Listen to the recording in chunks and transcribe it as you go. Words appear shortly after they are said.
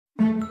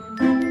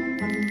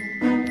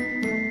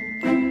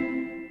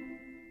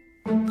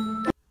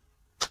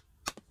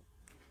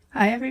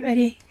Hi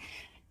everybody,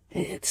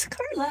 it's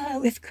Carla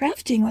with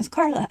Crafting with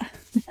Carla.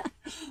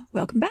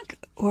 Welcome back,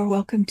 or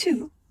welcome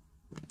to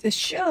the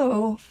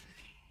show.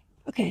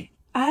 Okay,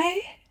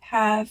 I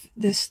have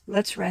this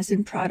Let's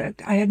Resin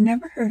product I had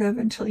never heard of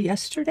until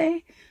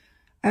yesterday.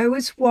 I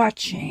was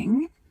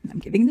watching, I'm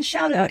giving the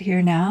shout out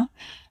here now,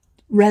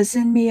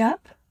 Resin Me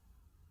Up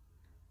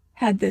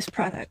had this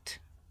product.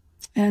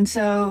 And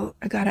so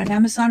I got on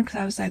Amazon because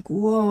I was like,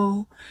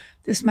 whoa,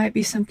 this might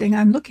be something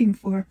I'm looking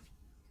for.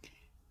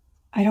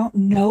 I don't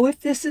know if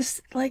this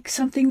is like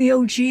something the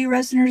OG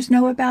resiners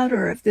know about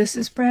or if this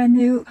is brand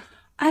new.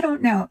 I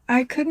don't know.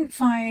 I couldn't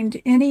find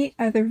any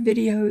other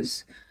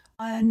videos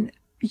on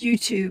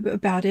YouTube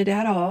about it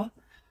at all.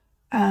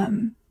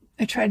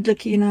 I tried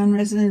looking on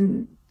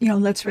Resin,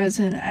 Let's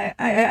Resin.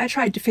 I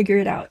tried to figure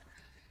it out.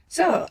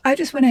 So I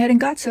just went ahead and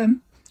got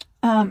some.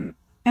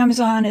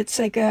 Amazon, it's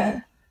like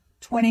a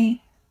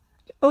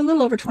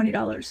little over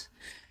 $20.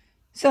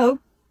 So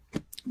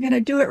I'm going to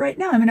do it right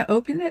now. I'm going to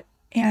open it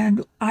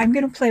and I'm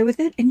going to play with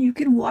it, and you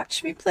can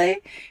watch me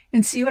play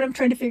and see what I'm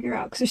trying to figure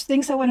out, because there's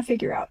things I want to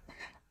figure out.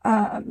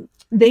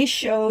 They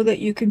show that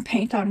you can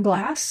paint on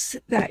glass,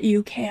 that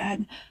you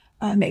can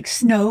make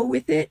snow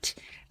with it,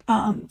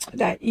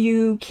 that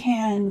you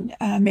can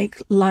make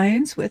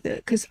lines with it,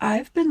 because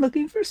I've been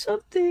looking for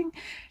something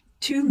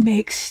to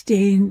make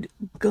stained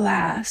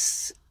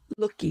glass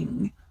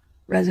looking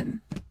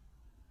resin.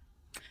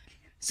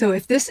 So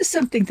if this is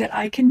something that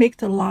I can make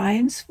the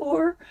lines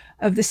for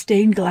of the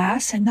stained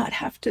glass and not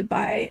have to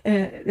buy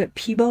the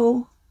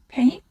Peebo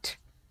paint,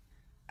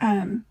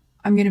 I'm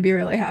going to be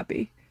really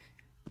happy,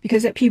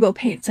 because that Peebo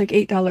paint's like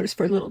 $8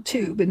 for a little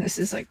tube, and this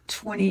is like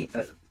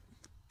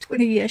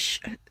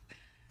 20-ish,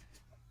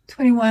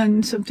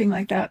 21, something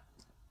like that,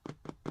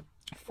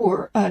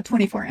 for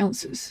 24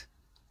 ounces.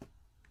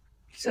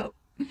 So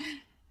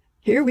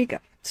here we go.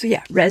 So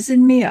yeah,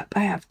 Resin Me Up.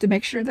 I have to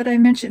make sure that I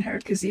mention her,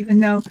 because even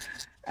though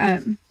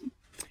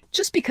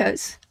just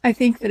because I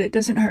think that it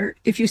doesn't hurt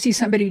if you see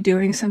somebody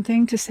doing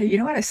something to say, you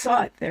know what, I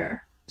saw it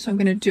there, so I'm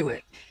going to do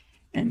it.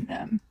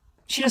 And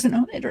she doesn't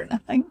own it or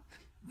nothing,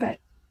 but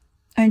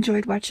I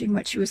enjoyed watching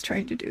what she was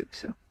trying to do.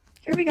 So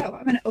here we go.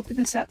 I'm going to open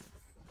this up.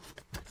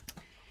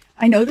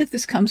 I know that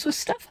this comes with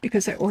stuff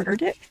because I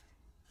ordered it.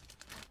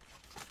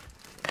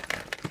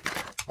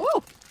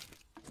 Oh,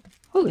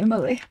 holy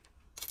moly.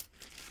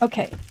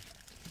 Okay.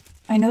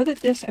 I know that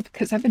this,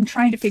 because I've been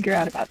trying to figure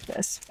out about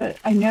this, but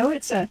I know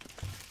it's a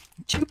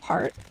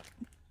 2-part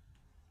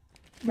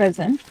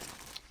resin,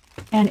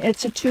 and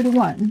it's a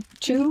 2-to-1.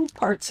 2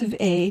 parts of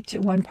A to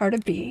 1 part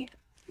of B.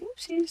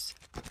 Oopsies.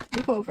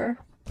 Move over.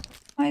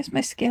 Why is my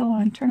scale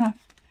on? Turn off.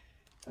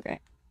 Okay,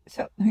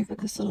 so let me put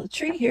this little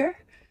tree here,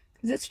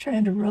 because it's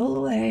trying to roll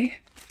away.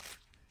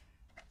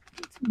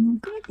 Get some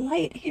good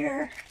light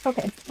here.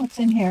 Okay, what's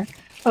in here?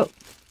 Oh,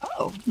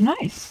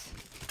 nice.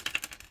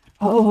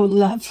 Oh,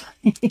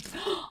 lovely.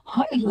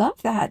 I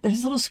love that.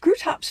 There's little screw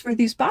tops for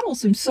these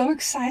bottles. I'm so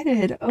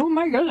excited. Oh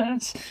my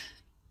goodness.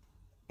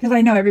 Because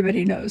I know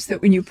everybody knows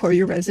that when you pour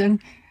your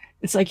resin,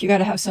 it's like you got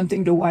to have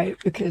something to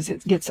wipe, because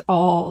it gets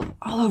all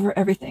over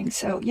everything.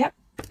 So, yep,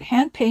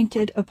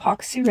 hand-painted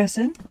epoxy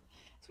resin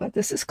is what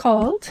this is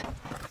called.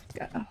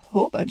 Got a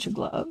whole bunch of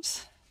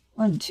gloves.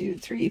 1, 2,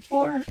 3,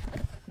 4.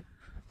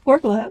 4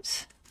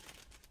 gloves.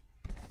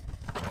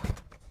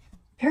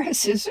 Pair of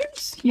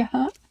scissors.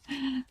 Yeah.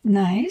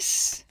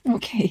 Nice.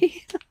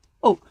 Okay.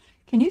 Oh,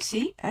 can you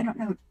see? I don't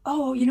know.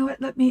 Oh, you know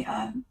what? Let me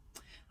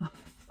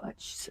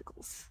fudge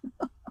sickles.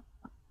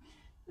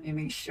 Let me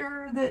make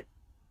sure that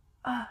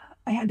I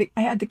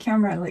had the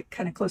camera like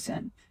kind of close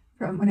in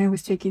from when I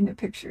was taking the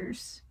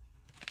pictures.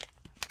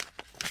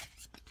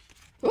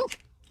 Oh,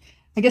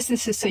 I guess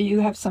this is so you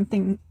have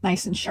something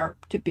nice and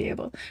sharp to be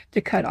able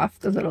to cut off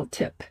the little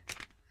tip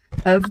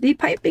of the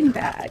piping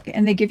bag.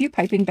 And they give you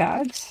piping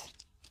bags.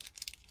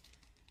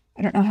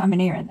 I don't know how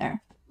many are in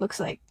there. Looks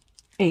like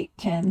 8,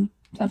 10,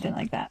 something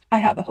like that. I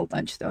have a whole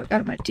bunch, though. I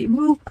got them at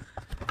Temu.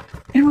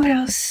 And what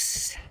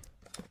else?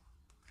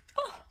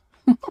 Oh.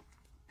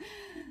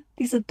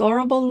 These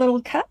adorable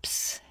little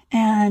cups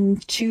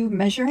and 2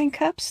 measuring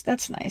cups.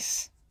 That's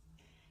nice.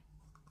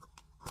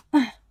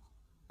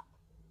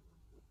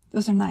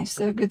 Those are nice.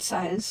 They're a good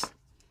size.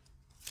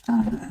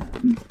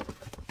 Let me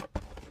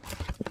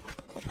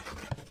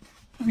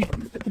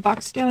put the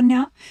box down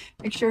now.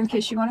 Make sure in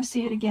case you want to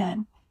see it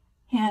again.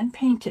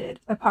 Hand-painted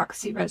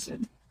epoxy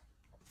resin.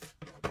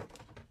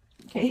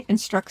 Okay,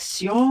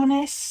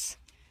 instrucciones.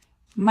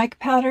 Mica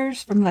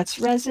powders from Let's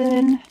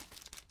Resin.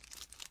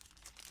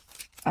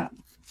 Can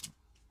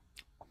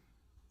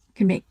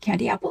make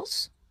candy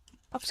apples,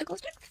 popsicle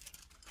sticks,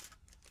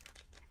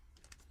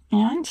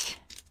 and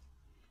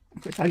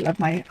of course I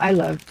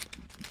love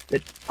the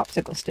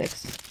popsicle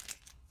sticks.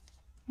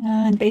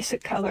 And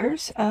basic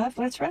colors of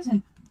Let's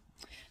Resin.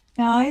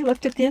 Now I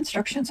looked at the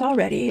instructions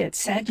already. It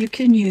said you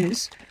can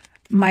use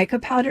mica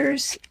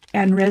powders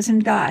and resin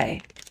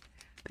dye,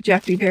 but you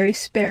have to be very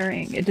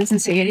sparing. It doesn't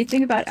say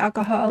anything about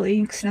alcohol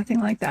inks, nothing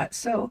like that.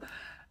 So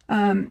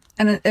and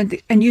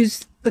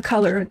use the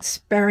color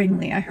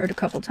sparingly, I heard a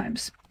couple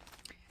times.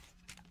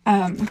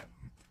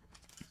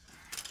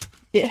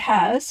 it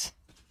has,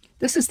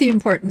 this is the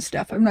important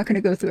stuff. I'm not going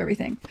to go through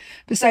everything.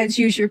 Besides,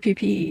 use your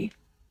PPE.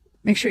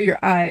 Make sure your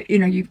eye,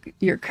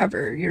 you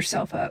cover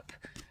yourself up.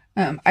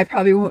 I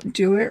probably won't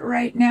do it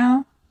right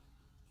now.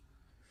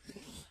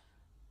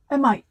 I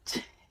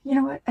might. You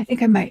know what? I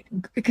think I might,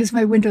 because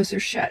my windows are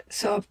shut.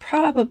 So I'll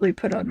probably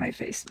put on my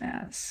face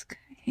mask.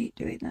 I hate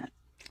doing that.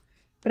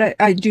 But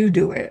I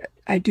do it.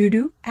 I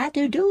do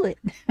it.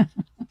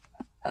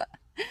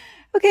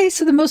 Okay,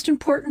 so the most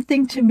important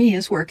thing to me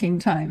is working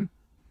time.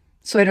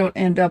 So I don't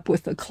end up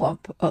with a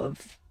clump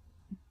of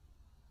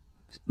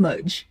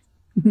mudge.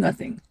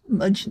 Nothing.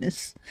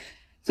 Mudgeness.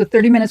 So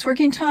 30 minutes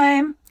working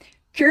time.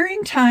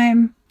 Curing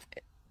time,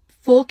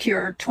 full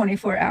cure,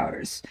 24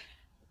 hours.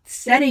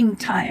 Setting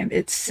time,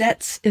 it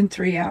sets in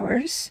 3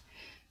 hours.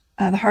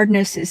 The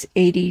hardness is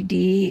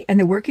 80°,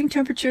 and the working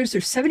temperatures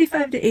are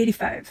 75 to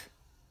 85.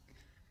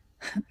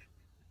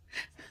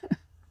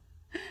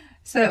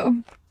 So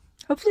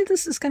hopefully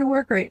this is going to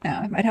work right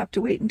now. I might have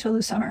to wait until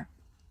the summer.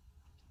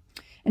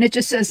 And it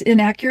just says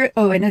inaccurate.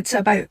 Oh, and it's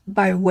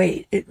by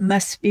weight. It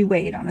must be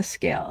weighed on a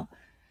scale.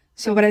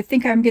 So what I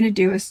think I'm going to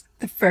do is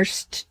the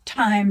first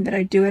time that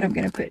I do it, I'm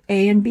going to put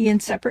A and B in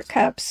separate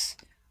cups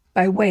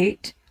by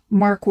weight,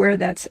 mark where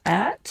that's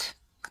at.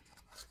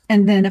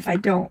 And then if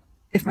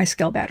my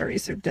scale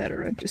batteries are dead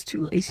or I'm just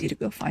too lazy to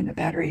go find the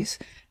batteries,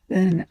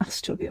 then I'll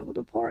still be able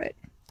to pour it.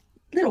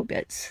 Little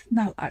bits,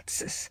 not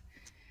lots.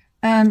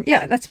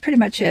 Yeah, that's pretty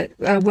much it.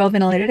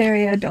 Well-ventilated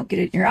area. Don't get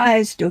it in your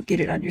eyes. Don't get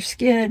it on your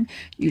skin.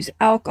 Use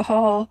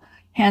alcohol,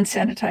 hand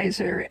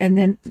sanitizer, and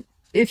then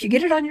if you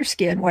get it on your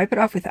skin, wipe it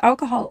off with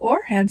alcohol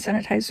or hand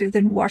sanitizer,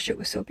 then wash it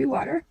with soapy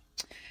water.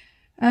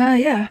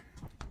 Yeah.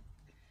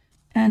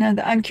 And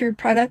the uncured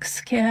products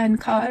can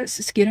cause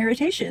skin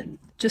irritation,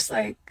 just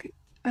like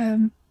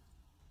all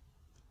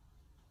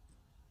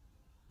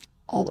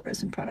the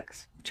resin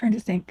products. I'm trying to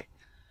think.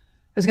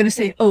 I was going to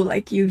say, oh,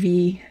 like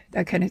UV,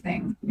 that kind of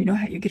thing. You know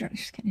how you get on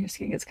your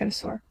skin gets kind of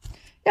sore.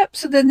 Yep,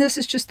 so then this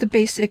is just the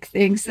basic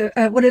things.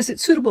 What is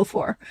it suitable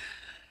for?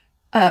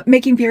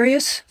 Making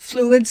various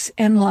fluids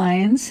and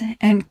lines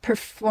and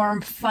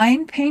perform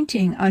fine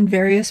painting on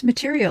various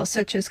materials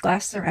such as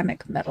glass,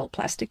 ceramic, metal,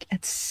 plastic,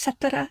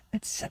 etc.,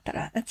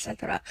 etc.,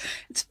 etc.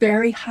 It's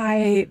very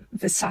high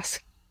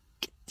viscosity.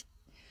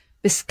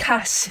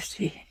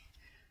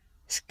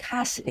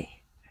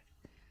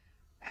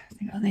 I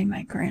think I'll name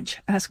my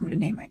ask him to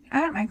name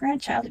my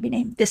grandchild to be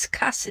named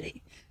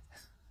Viscosity.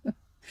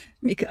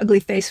 Make an ugly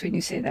face when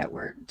you say that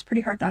word. It's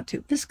pretty hard not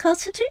to.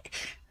 Viscosity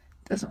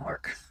doesn't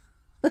work.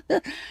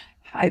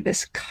 High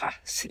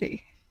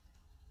viscosity.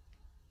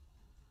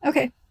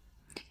 Okay.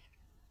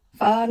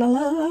 Fa la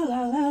la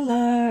la la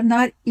la.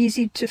 Not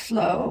easy to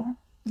flow.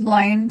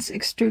 Lines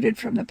extruded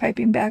from the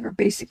piping bag are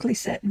basically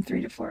set in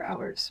 3 to 4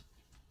 hours.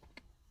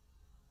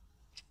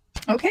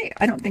 Okay,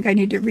 I don't think I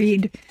need to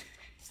read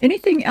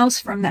anything else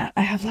from that.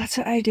 I have lots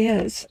of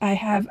ideas. I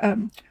have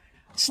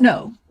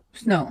snow.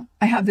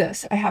 I have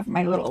this. I have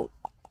my little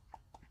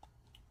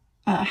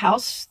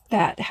house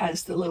that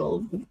has the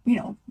little,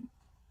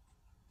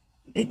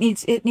 it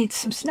needs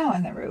some snow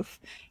on the roof,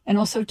 and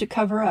also to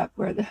cover up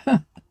where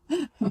the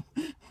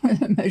where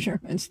the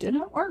measurements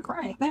didn't work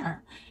right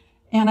there.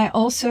 And I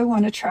also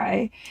want to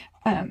try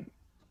to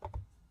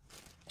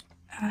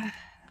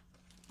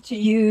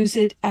use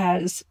it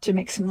to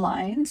make some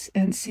lines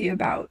and see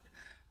about,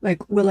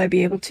 like, will I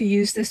be able to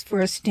use this for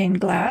a stained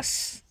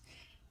glass?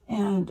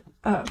 And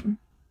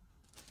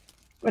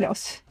what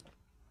else?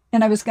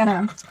 And I was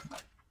gonna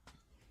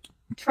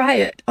try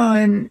it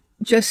on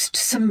just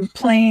some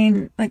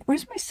plain, like,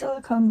 where's my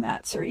silicone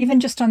mats, or even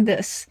just on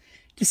this,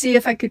 to see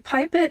if I could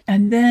pipe it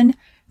and then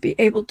be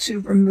able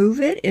to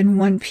remove it in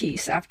one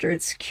piece after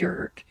it's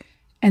cured.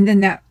 And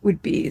then that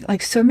would be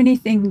like so many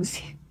things.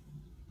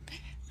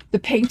 The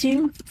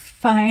painting,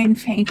 fine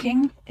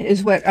painting,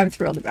 is what I'm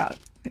thrilled about,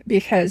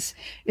 because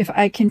if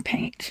I can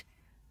paint,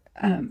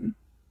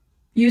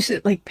 use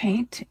it like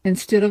paint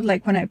instead of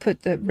like when I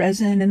put the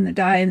resin in the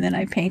dye and then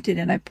I paint it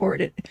and I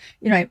poured it,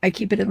 I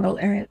keep it in little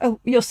areas. Oh,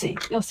 you'll see.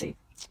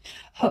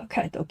 Oh,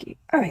 karadoki.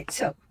 All right,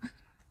 so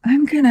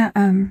I'm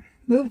gonna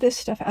move this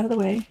stuff out of the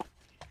way.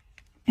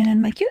 And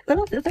then my cute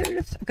little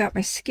dithers. I've got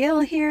my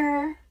scale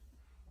here.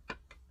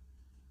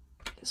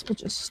 Guess we'll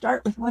just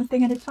start with one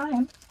thing at a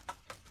time.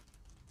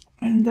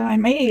 And I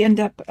may end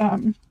up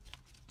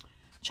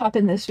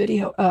chopping this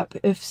video up.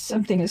 If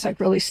something is like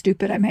really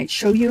stupid, I might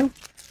show you,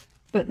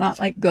 but not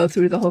like go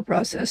through the whole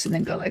process and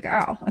then go like,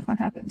 ow, like what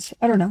happens?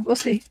 I don't know. We'll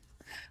see.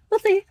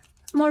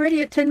 I'm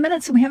already at 10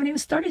 minutes and we haven't even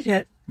started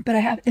yet, but I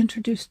have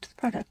introduced the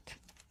product.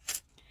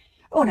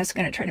 Oh, and I was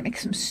going to try to make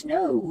some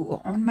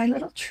snow on my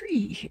little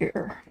tree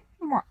here.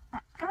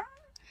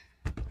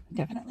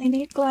 Definitely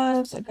need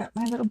gloves. I've got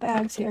my little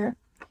bags here.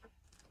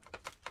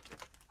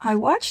 I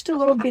watched a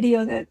little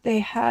video that they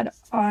had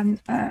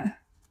on,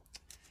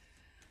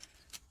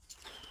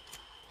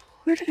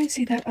 where did I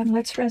see that? On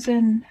Let's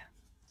Resin.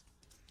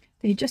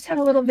 They just had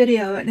a little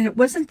video, and it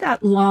wasn't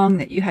that long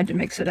that you had to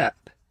mix it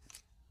up.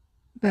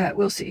 But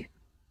we'll see.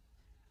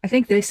 I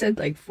think they said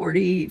like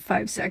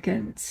 45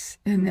 seconds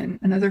and then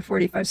another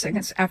 45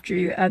 seconds after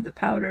you add the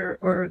powder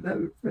or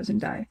the resin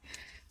dye.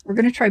 We're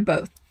going to try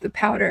both, the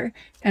powder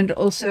and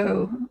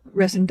also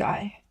resin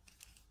dye.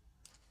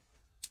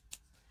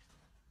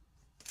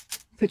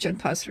 Put you on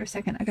pause for a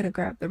second. I got to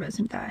grab the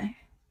resin dye.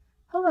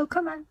 Hello,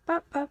 come on.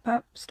 Pop, pop,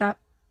 pop. Stop.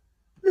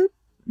 Boop.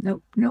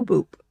 Nope, no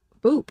boop.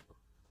 Boop.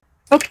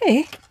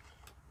 Okay.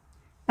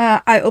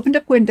 I opened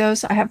up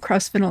windows. I have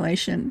cross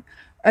ventilation.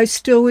 I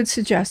still would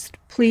suggest,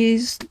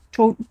 please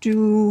don't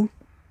do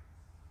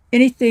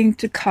anything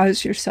to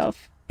cause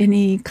yourself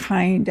any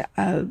kind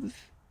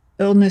of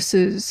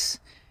illnesses.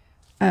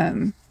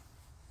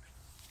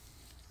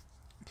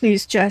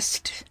 Please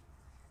just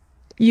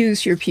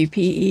use your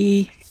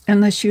PPE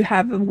unless you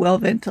have a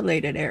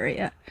well-ventilated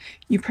area.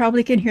 You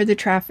probably can hear the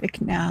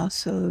traffic now,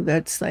 so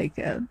that's like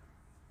I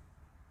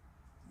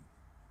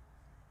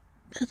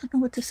don't know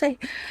what to say.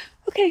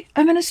 Okay,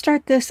 I'm going to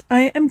start this.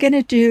 I am going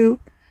to do,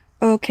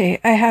 okay,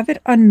 I have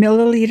it on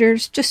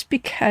milliliters just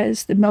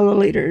because the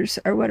milliliters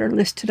are what are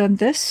listed on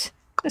this.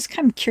 I was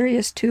kind of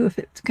curious too if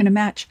it's going to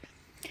match.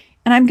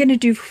 And I'm going to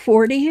do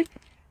 40.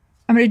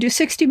 I'm going to do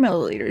 60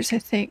 milliliters, I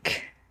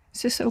think.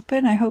 Is this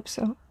open? I hope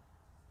so.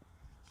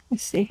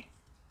 Let's see.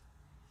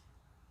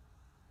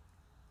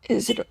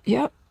 Is it?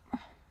 Yep.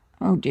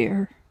 Oh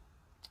dear.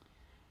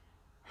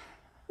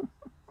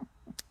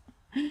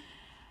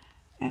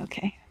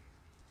 Okay.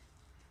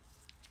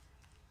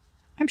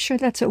 I'm sure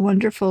that's a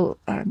wonderful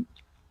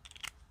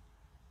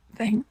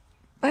thing,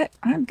 but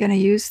I'm going to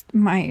use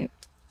my,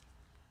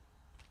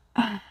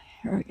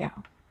 here we go.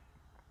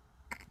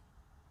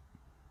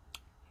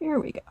 Here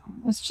we go.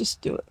 Let's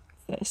just do it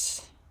with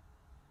this.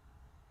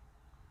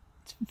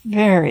 It's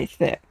very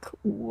thick.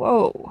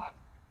 Whoa.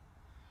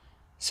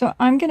 So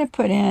I'm going to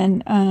put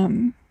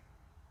in,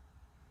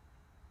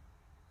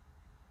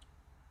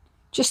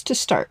 just to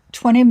start,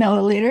 20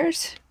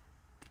 milliliters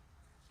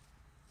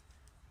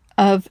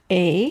of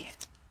A.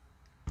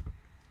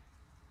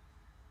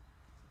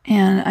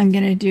 And I'm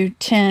going to do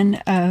 10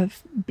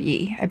 of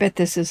B. I bet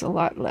this is a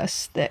lot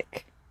less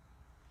thick.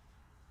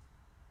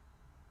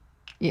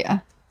 Yeah.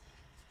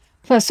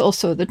 Plus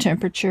also the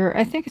temperature.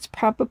 I think it's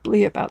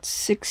probably about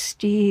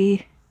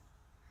 65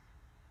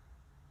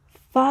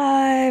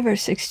 or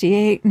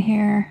 68 in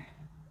here,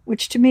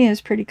 which to me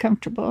is pretty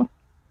comfortable.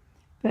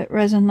 But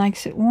resin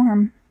likes it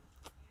warm.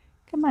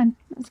 Come on,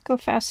 let's go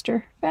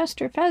faster.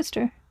 Faster,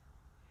 faster.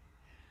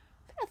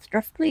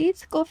 Faster,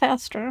 please. Go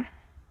faster.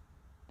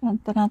 Dun,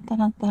 dun, dun,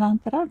 dun, dun,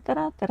 dun, dun,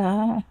 dun,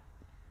 dun.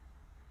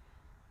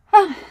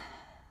 Ah,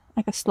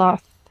 like a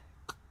sloth.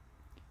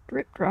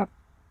 Drip drop.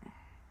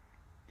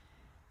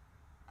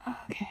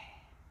 Okay.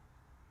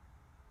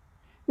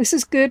 This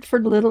is good for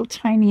little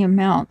tiny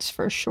amounts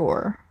for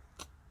sure.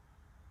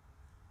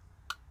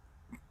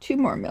 2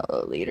 more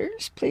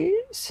milliliters,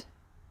 please.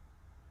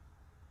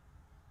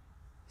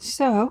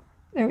 So,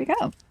 there we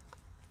go.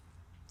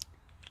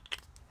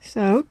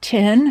 So,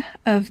 10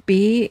 of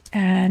B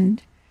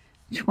and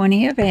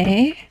 20 of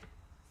A.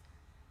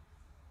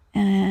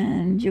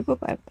 And you go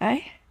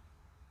bye-bye.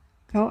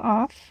 Go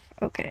off.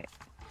 Okay.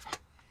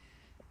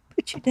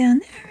 Put you down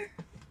there.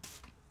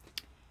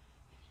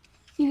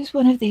 Use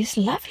one of these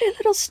lovely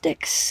little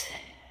sticks.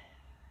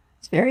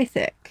 It's very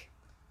thick.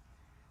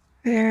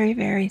 Very,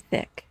 very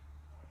thick.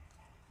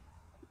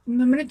 I'm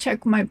going to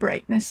check my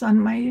brightness on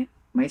my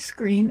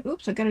screen.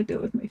 Oops, I got to do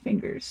it with my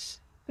fingers.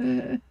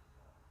 You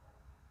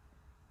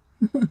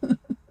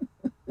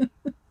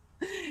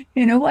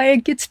know why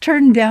it gets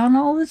turned down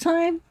all the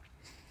time?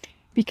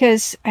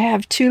 Because I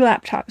have 2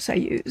 laptops I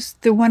use.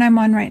 The one I'm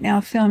on right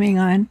now, filming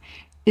on,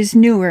 is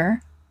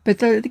newer, but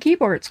the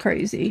keyboard's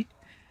crazy.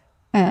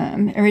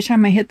 Every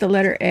time I hit the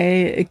letter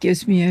A, it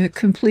gives me a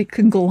complete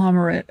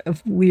conglomerate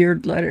of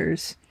weird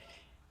letters.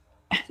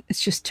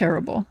 It's just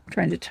terrible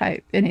trying to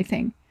type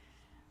anything.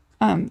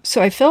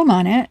 So I film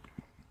on it,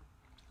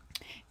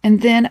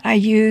 and then I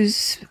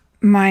use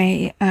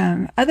my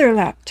other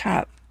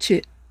laptop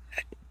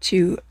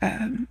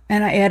and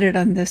I edit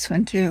on this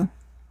one too.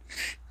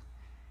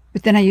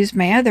 But then I use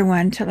my other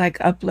one to like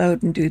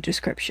upload and do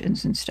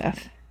descriptions and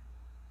stuff.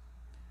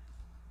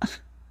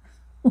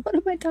 What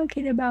am I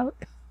talking about?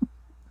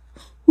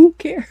 Who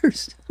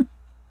cares?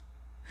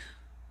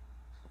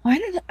 Why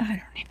did I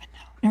don't even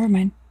know. Never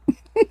mind.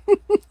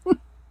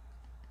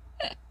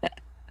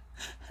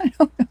 I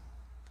don't know.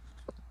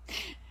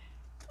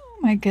 Oh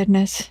my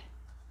goodness.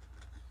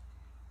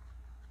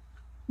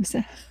 Was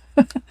that?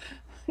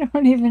 I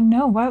don't even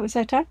know. What was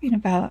I talking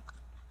about?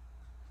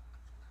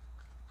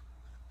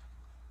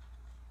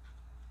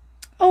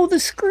 Oh,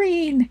 the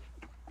screen.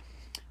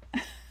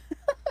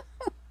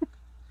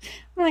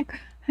 I'm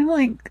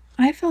like,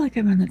 I feel like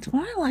I'm in the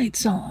Twilight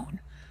Zone.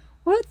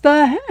 What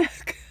the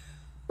heck?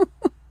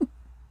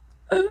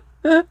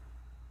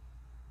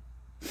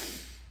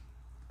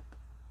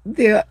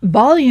 The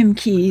volume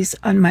keys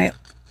on my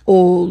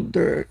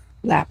older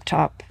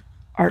laptop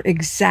are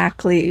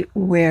exactly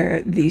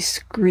where the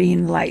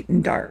screen light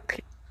and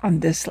dark on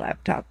this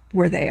laptop,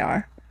 where they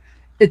are.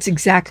 it's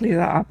exactly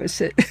the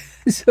opposite.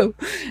 So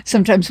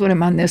sometimes when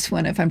I'm on this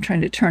one, if I'm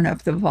trying to turn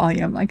up the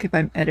volume, like if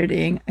I'm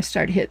editing, I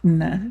start hitting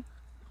the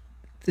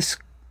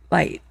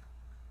light,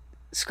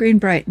 screen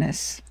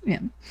brightness. Yeah.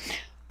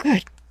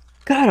 Good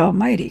God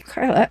almighty,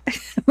 Carla.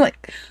 I'm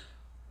like,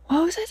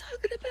 what was I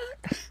talking about?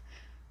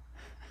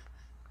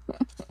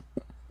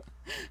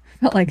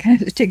 Felt like I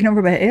was taken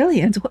over by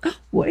aliens.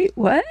 Wait,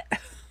 what?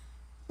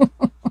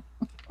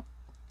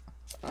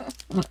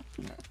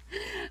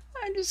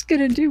 I'm just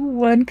going to do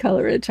one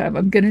color at a time.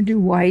 I'm going to do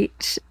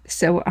white.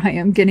 So I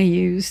am going to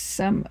use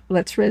some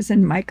Let's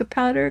Resin mica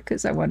powder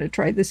because I want to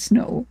try the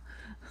snow.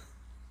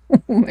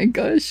 Oh my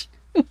gosh.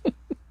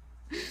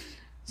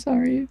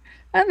 Sorry.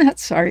 I'm not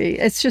sorry.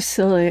 It's just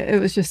silly. It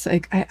was just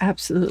like, I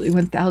absolutely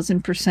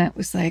 1000%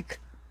 was like,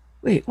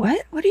 wait,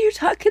 what? What are you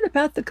talking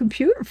about the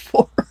computer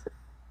for?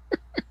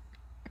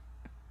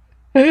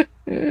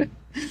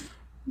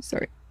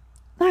 Sorry.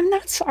 I'm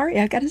not sorry.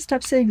 I got to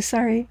stop saying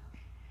sorry.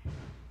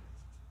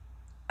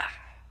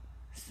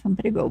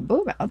 Somebody go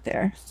boom out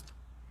there.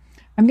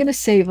 I'm going to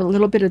save a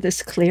little bit of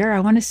this clear. I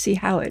want to see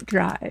how it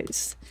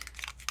dries.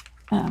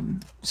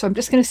 So I'm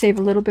just going to save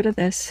a little bit of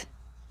this.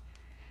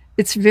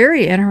 It's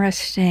very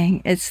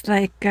interesting. It's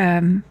like,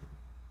 oh,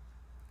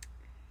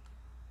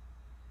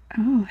 I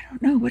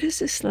don't know. What is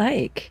this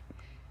like?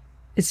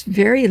 It's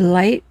very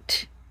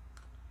light.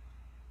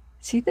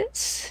 See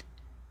this?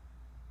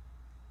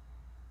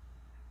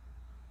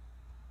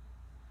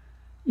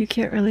 You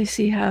can't really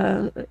see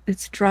how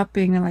it's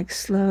dropping like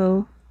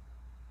slow.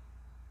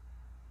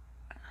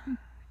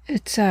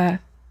 It's kind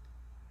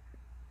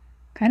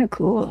of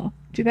cool.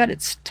 Too bad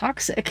it's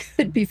toxic.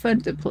 It'd be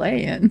fun to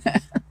play in.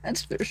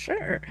 That's for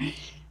sure.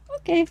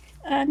 Okay,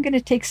 I'm going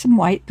to take some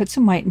white, put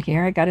some white in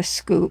here. I got a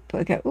scoop.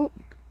 I got a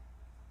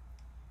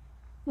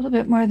little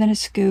bit more than a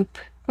scoop.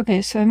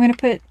 Okay, so I'm going to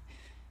put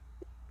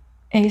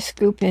a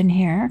scoop in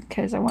here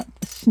because I want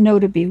the snow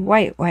to be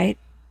white.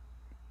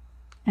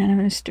 And I'm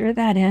going to stir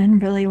that in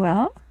really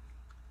well.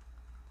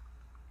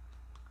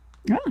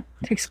 Oh,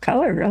 takes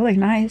color really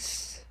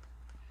nice.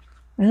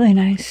 Really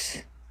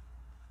nice.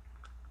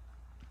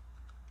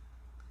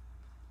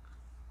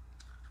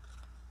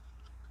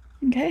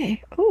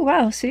 Okay. Oh,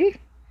 wow. See?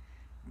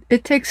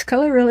 It takes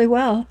color really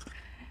well.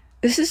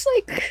 This is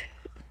like...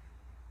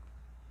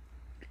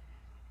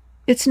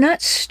 It's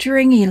not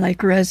stringy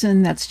like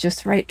resin that's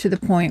just right to the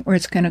point where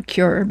it's going to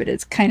cure, but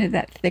it's kind of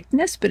that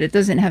thickness, but it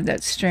doesn't have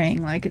that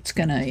string like it's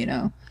going to, you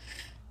know,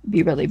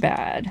 be really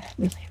bad.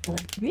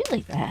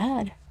 Really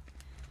bad.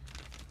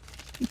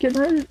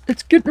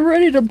 It's getting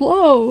ready to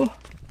blow.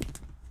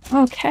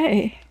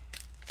 Okay.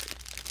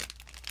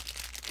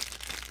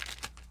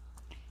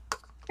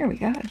 Here we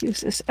go. I'll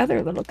use this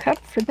other little cup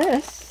for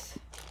this.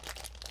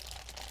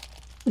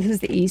 This is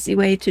the easy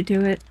way to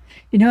do it.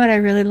 You know what I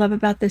really love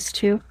about this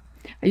too?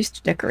 I used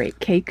to decorate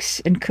cakes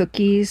and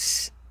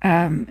cookies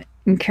and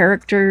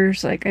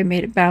characters. Like I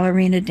made a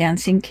ballerina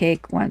dancing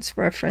cake once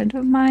for a friend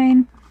of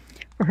mine,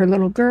 for her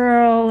little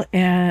girl,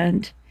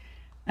 and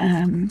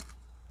I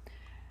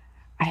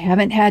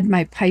haven't had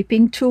my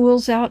piping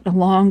tools out in a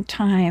long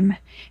time,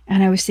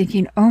 and I was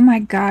thinking, oh my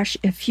gosh,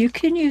 if you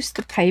can use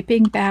the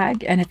piping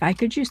bag and if I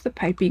could use the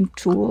piping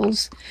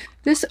tools,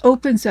 this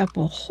opens up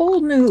a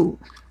whole new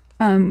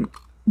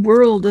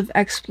world of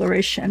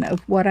exploration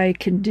of what I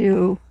can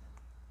do.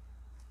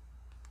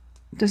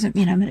 Doesn't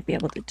mean I'm going to be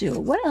able to do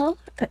it well.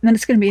 And then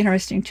it's going to be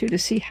interesting too to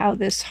see how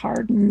this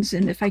hardens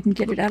and if I can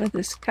get it out of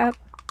this cup.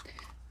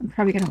 I'm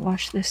probably going to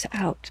wash this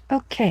out.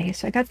 Okay,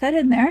 so I got that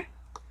in there.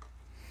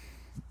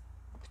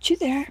 Put you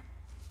there.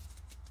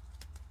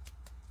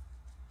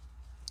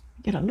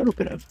 Get a little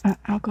bit of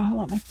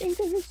alcohol on my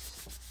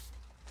fingers.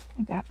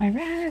 I got my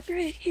rag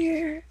right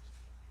here.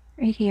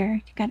 Right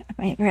here. Got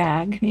my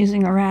rag. I'm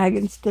using a rag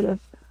instead of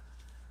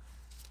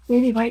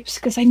baby wipes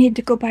because I need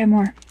to go buy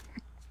more.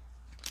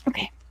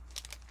 Okay.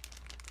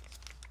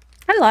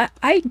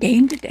 I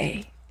gained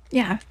today.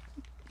 Yeah.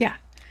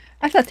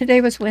 I thought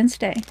today was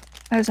Wednesday.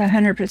 I was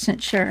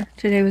 100% sure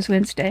today was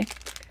Wednesday.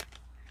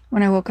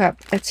 When I woke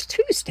up, it's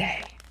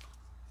Tuesday.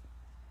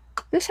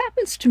 This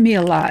happens to me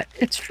a lot.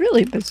 It's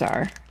really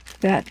bizarre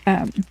that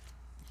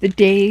the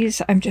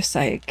days I'm just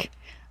like,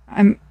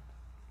 I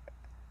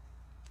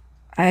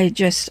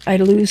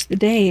lose the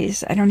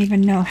days. I don't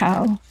even know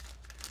how.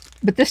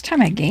 But this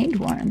time I gained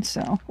one,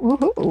 so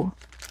woohoo. I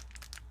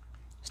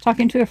was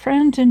talking to a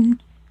friend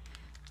and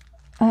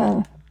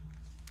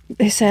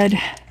they said,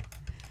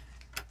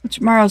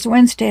 tomorrow's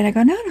Wednesday. And I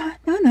go, no,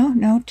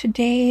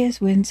 today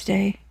is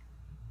Wednesday.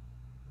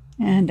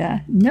 And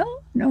no,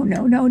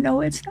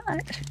 it's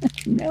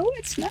not. No,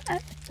 it's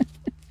not.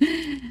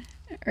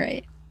 All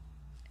right,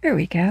 there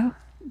we go.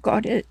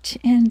 Got it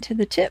into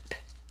the tip.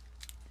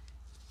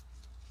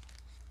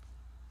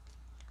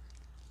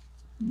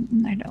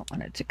 I don't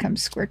want it to come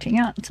squirting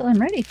out until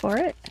I'm ready for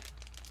it.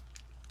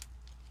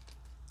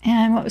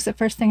 And what was the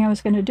first thing I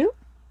was going to do?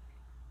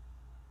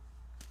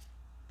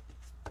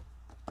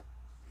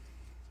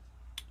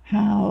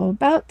 How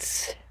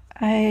about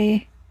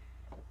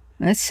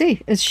let's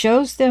see, it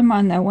shows them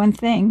on that one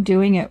thing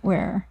doing it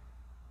where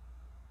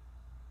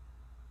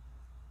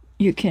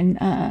you can,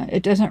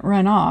 it doesn't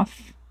run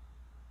off.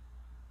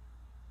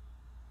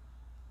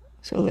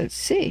 So let's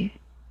see.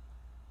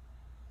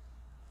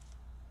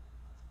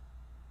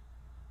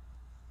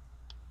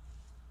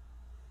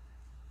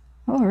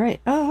 All right.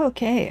 Oh,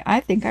 okay. I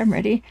think I'm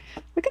ready.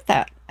 Look at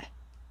that.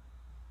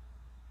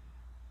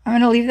 I'm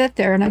going to leave that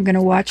there, and I'm going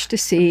to watch to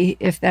see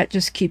if that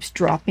just keeps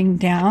dropping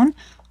down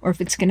or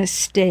if it's going to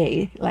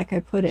stay like I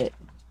put it.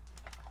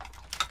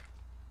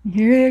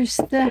 Here's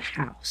the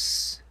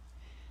house.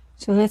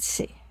 So let's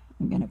see.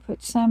 I'm going to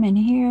put some in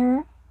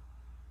here.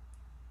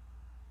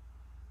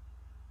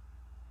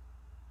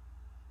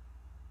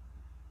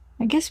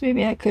 I guess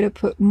maybe I could have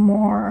put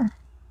more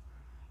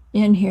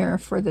in here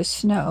for the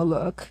snow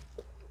look.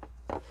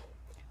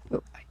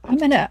 I'm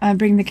going to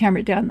bring the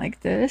camera down like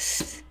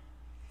this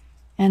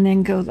and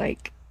then go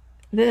like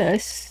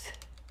this.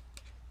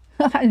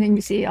 I think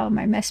you see all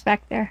my mess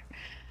back there.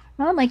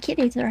 All my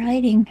kitties are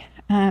hiding.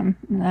 And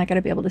I got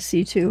to be able to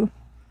see too.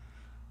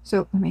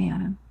 So let me,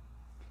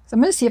 so I'm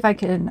going to see if I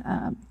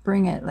can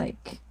bring it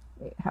like,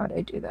 wait, how would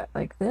I do that?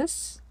 Like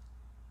this?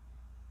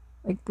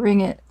 Like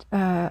bring it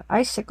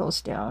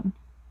icicles down.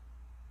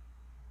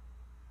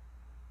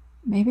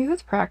 Maybe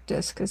with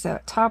practice, because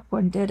that top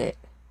one did it.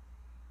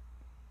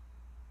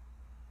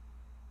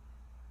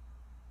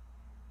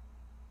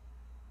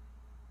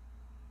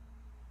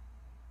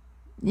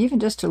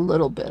 Even just a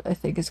little bit, I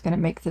think, is going to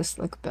make this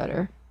look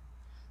better.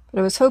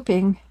 But I was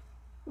hoping,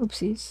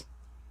 oopsies,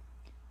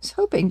 I was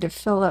hoping to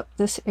fill up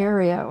this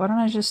area. Why don't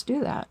I just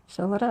do that?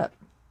 Fill it up.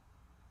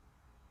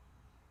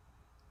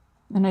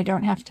 And I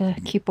don't have to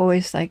keep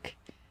always like,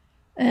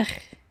 ugh.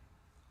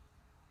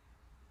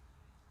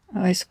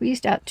 Oh, I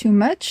squeezed out too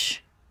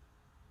much.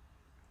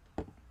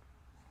 You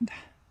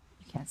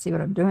can't see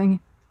what I'm doing.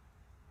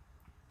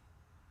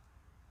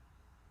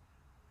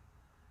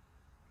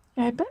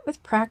 Yeah, I bet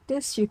with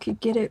practice you could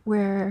get it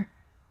where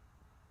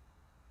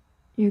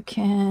you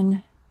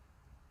can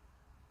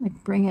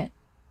like bring it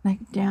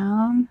like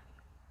down.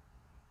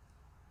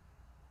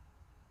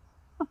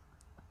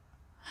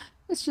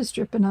 It's just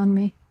dripping on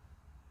me.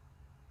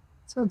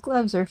 That's what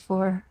gloves are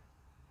for.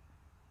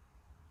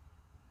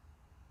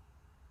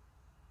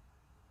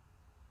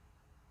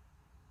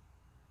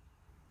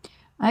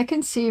 I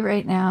can see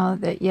right now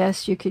that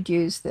yes, you could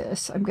use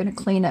this. I'm going to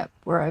clean up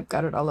where I've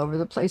got it all over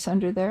the place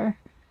under there.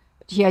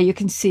 But yeah, you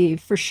can see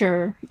for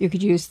sure you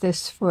could use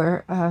this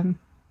for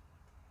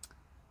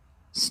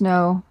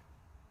snow.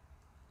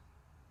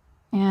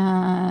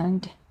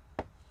 And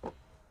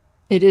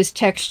it is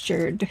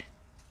textured.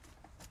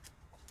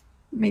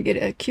 Let me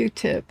get a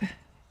Q-tip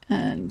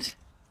and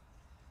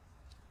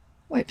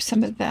wipe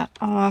some of that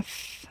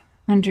off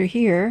under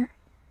here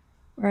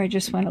where I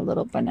just went a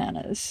little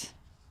bananas.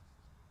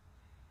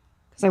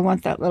 Because I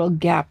want that little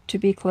gap to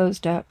be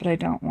closed up, but I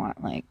don't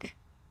want like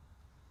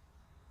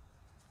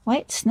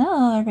white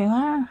snow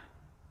everywhere.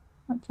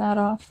 Wipe that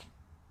off.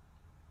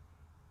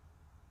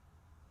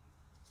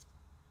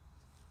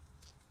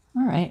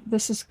 All right,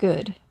 this is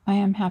good. I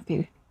am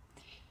happy.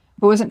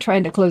 If I wasn't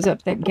trying to close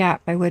up that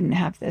gap, I wouldn't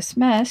have this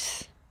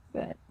mess,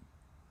 but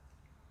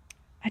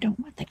I don't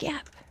want the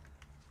gap.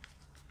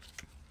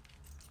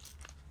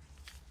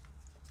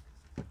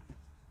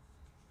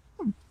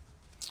 So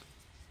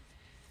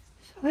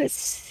let's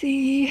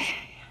see.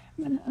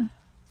 I'm gonna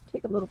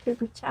take a little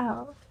paper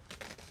towel.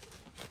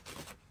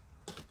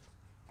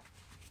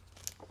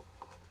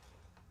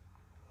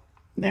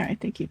 There, I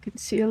think you can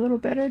see a little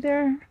better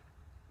there.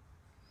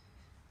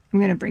 I'm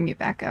going to bring you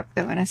back up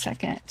though in a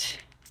second.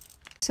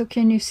 So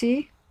can you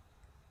see?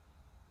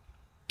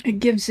 It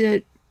gives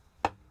it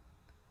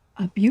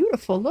a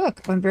beautiful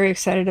look. I'm very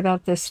excited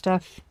about this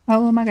stuff.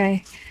 Oh my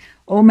God.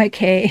 Oh my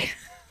K.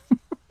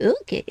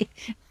 Okay.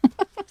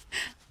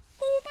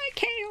 Oh my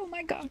K. Oh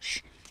my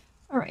gosh.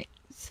 All right.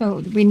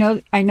 So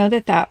I know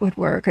that would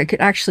work. I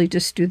could actually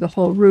just do the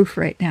whole roof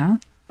right now.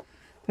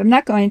 But I'm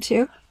not going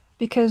to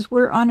because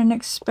we're on an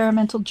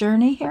experimental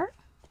journey here.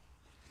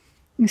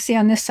 You can see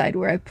on this side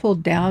where I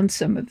pulled down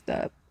some of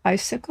the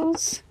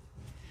icicles.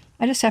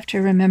 I just have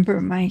to remember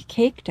my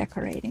cake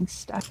decorating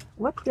stuff.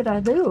 What did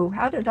I do?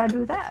 How did I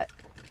do that?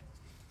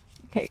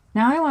 Okay,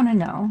 now I want to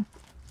know.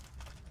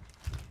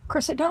 Of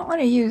course, I don't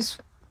want to use,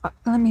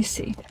 let me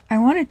see. I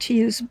wanted to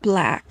use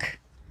black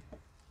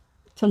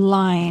to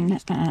line.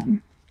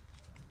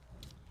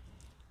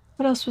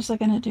 What else was I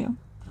going to do?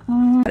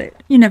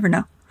 You never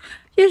know.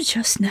 You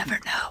just never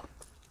know.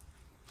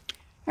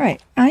 All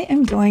right, I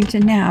am going to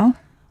now.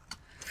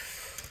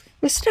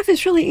 This stuff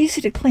is really easy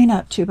to clean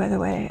up too, by the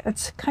way.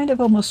 It's kind of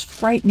almost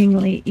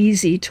frighteningly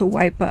easy to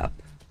wipe up.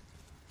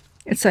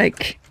 It's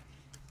like,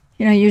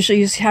 you know, usually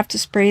you have to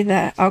spray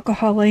the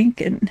alcohol ink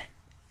and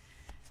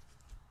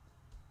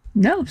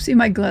no, see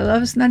my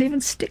glove's not even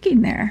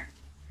sticking there.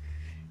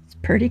 It's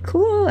pretty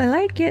cool. I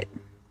like it.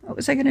 What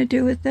was I going to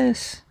do with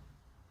this?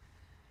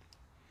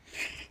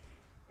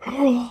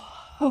 Oh,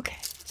 okay,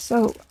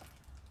 so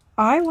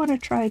I want to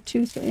try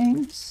two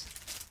things.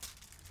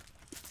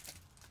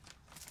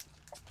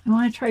 I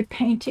want to try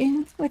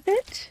painting with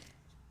it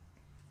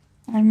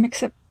and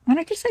mix up, and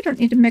I guess I don't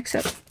need to mix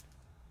up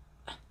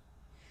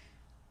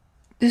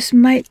this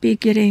might be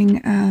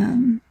getting,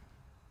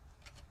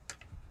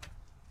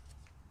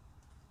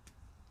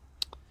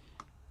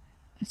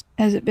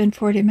 has it been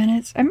 40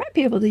 minutes? I might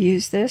be able to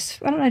use this.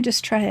 Why don't I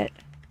just try it?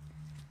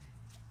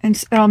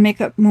 And I'll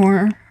make up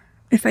more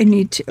if I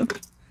need to.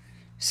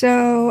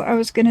 So I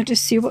was going to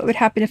just see what would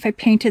happen if I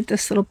painted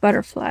this little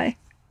butterfly.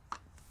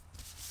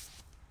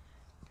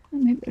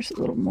 Maybe there's a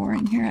little more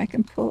in here I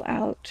can pull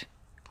out.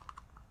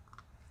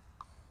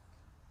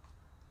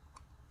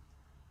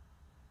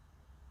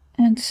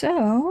 And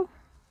so,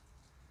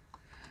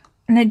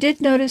 and I did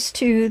notice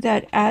too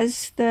that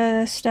as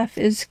the stuff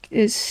is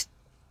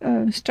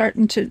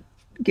starting to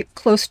get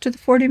close to the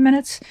 40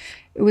 minutes,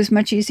 it was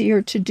much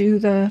easier to do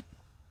the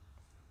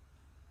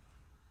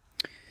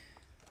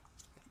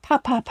pow,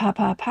 pow, pow,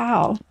 pow,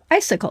 pow,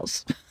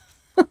 icicles.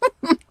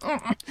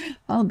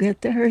 I'll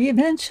get there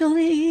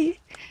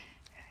eventually.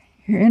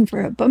 You're in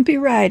for a bumpy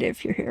ride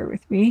if you're here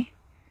with me.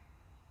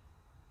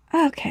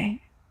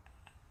 Okay.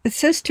 It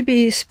says to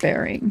be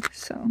sparing,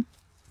 so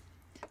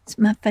it's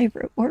my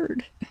favorite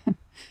word.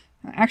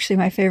 Actually,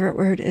 my favorite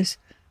word is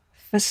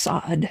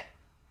facade.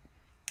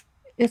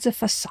 It's a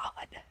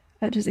facade.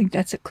 I just think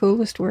that's the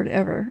coolest word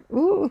ever.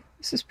 Ooh,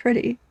 this is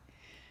pretty.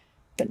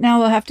 But now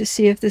we'll have to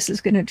see if this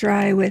is going to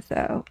dry with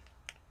a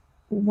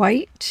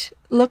white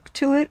look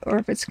to it or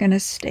if it's going to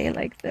stay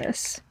like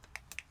this.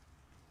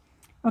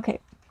 Okay.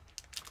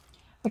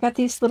 I got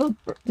these little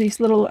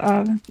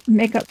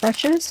makeup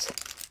brushes.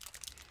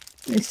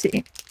 Let me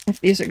see if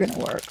these are going to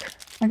work.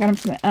 I got them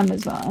from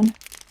Amazon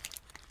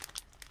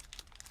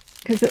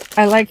because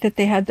I like that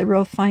they had the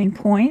real fine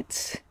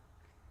points.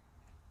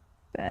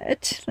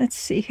 But let's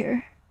see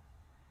here.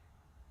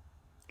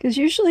 Because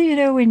usually, you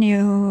know, when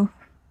you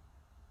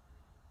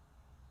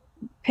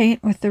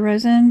paint with the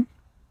resin,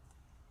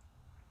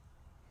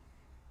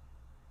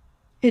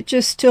 it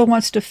just still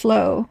wants to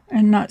flow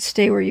and not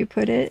stay where you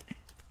put it.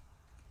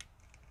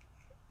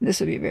 This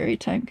will be very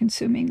time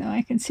consuming though.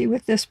 I can see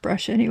with this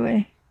brush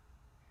anyway.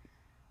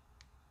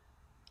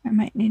 I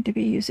might need to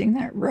be using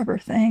that rubber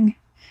thing.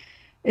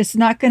 It's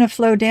not going to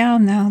flow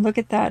down though. Look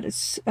at that.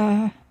 It's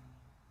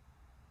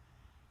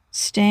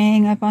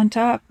staying up on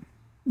top,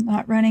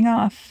 not running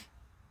off.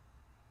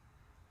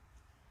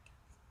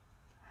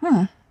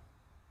 Huh.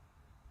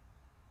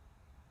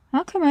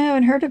 How come I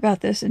haven't heard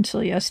about this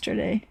until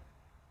yesterday?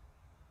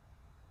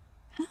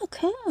 How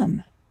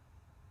come?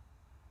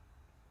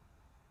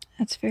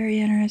 That's very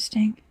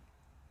interesting.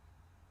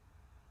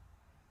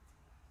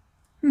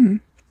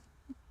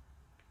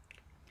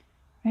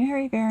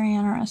 Very, very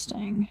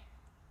interesting.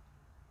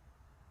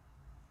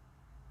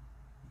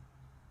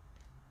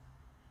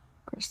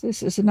 Of course,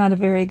 this is not a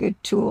very good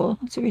tool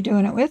to be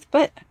doing it with,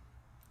 but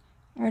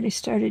I already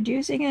started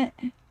using it.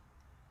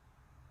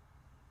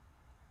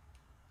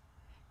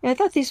 Yeah, I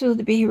thought these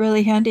would be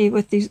really handy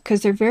with these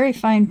because they're very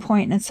fine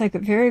point, and it's like a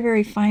very,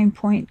 very fine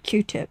point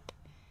Q-tip.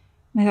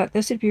 And I thought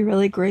this would be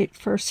really great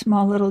for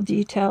small little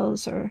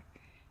details or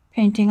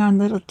painting on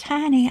little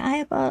tiny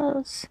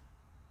eyeballs.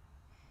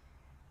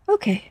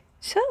 Okay,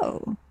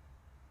 so,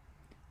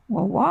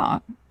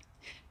 wow,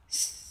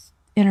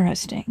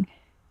 interesting.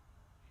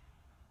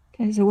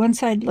 Because the one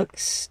side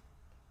looks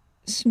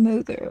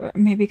smoother,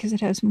 maybe because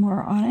it has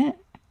more on it.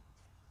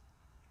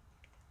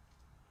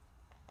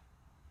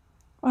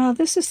 Wow,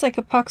 this is like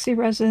epoxy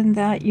resin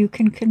that you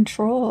can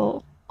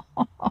control.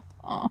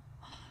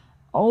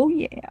 Oh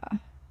yeah.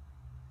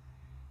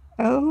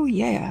 Oh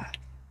yeah.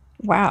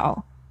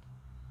 Wow.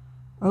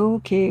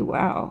 Okay,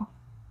 wow.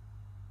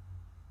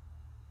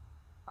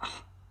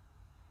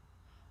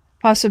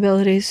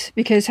 Possibilities,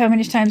 because how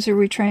many times are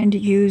we trying to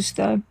use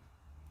the,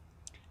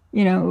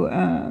 you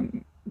know,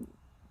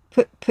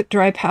 put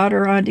dry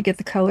powder on to get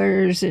the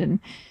colors, and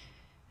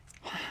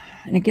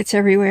it gets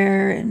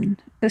everywhere,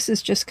 and this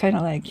is just kind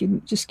of like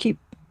you just keep.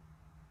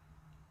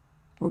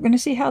 We're going to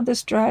see how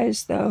this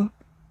dries though.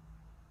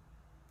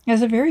 It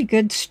has a very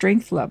good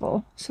strength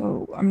level,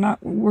 so I'm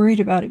not worried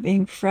about it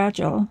being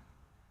fragile.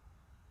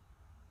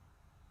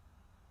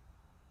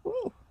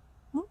 Ooh,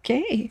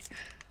 okay.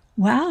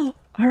 Wow.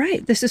 All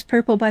right. This is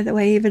purple, by the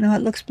way, even though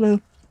it looks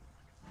blue.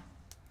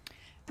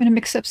 I'm going to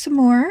mix up some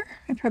more.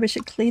 I probably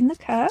should clean the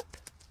cup.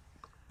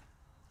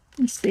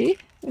 Let's see.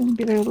 It'll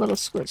be a little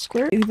squirt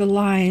squirt. Do the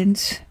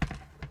lines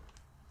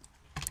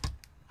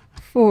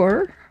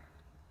for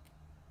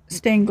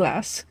stained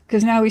glass,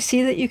 because now we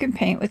see that you can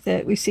paint with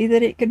it. We see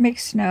that it could make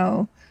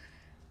snow.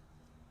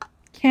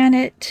 Can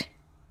it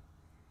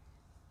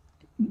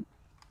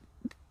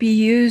be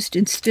used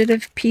instead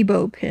of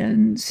Peebo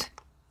pins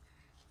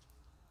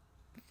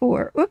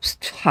for, oops,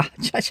 cha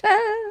cha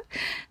cha,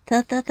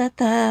 ta ta ta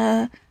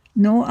ta,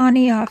 no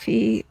ani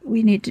offy.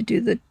 We need to do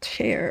the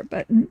share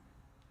button.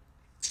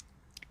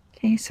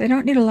 Okay, so I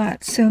don't need a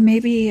lot. So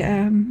maybe,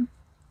 my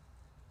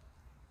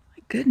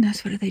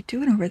goodness, what are they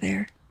doing over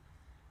there?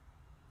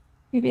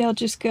 Maybe I'll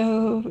just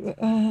go,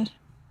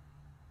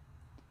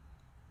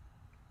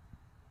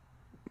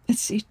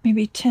 let's see,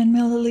 maybe 10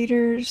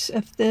 milliliters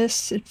of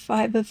this and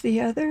 5 of the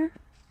other.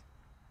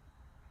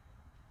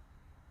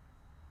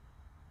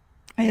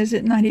 Why is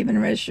it not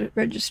even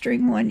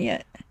registering one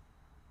yet?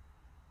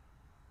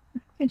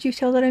 Can't you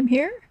tell that I'm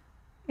here?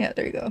 Yeah,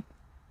 there you go.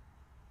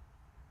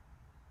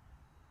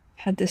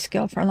 Had this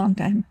scale for a long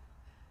time.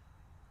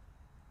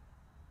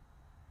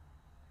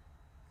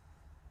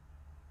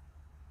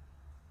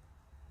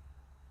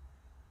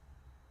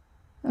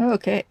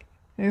 Okay,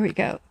 there we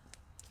go.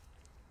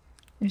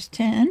 There's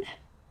 10.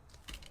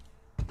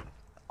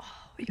 Oh,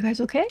 you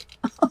guys okay?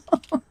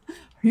 Are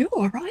you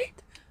all right?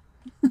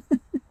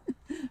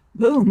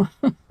 Boom.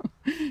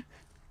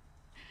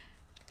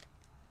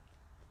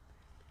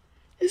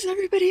 Is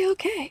everybody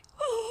okay?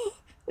 Oh,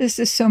 this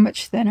is so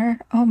much thinner.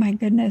 Oh my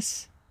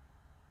goodness.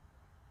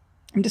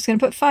 I'm just going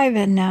to put 5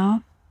 in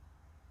now.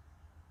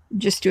 I'm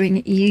just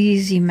doing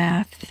easy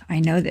math.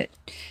 I know that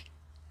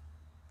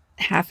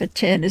half of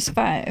 10 is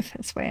 5.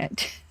 That's why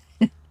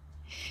I...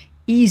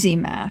 Easy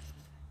math.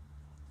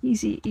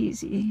 Easy.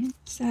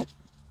 Is that...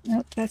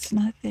 Nope, that's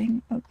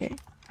nothing. Okay.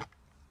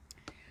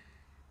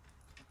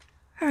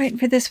 All right,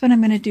 for this one, I'm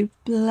going to do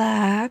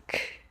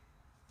black.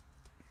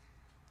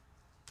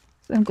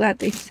 So I'm glad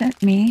they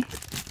sent me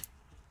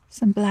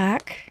some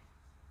black.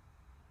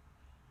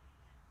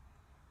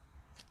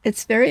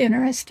 It's very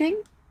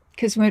interesting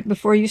because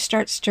before you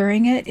start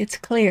stirring it, it's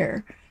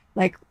clear.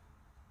 Like,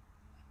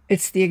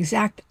 it's the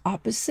exact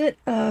opposite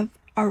of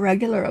our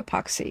regular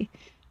epoxy.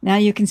 Now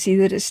you can see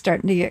that it's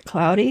starting to get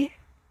cloudy.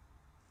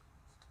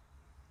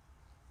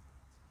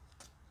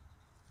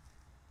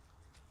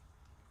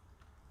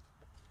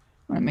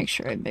 I want to make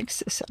sure I mix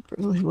this up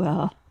really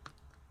well.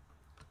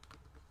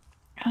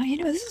 Oh, you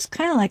know, this is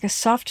kind of like a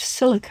soft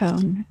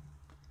silicone.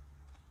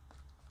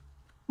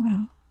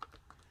 Wow.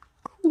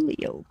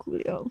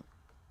 Coolio.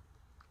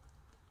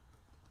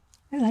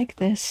 I like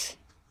this.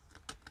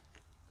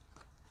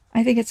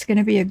 I think it's going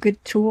to be a good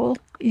tool.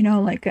 You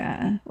know, like,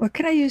 what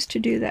can I use to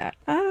do that?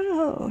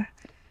 Oh,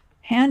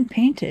 hand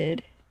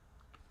painted.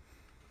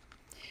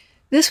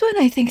 This one,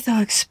 I think,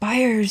 though,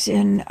 expires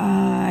in,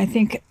 I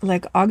think,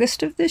 like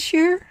August of this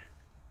year.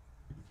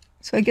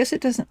 So I guess it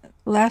doesn't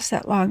last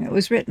that long. It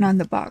was written on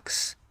the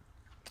box.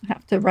 I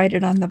have to write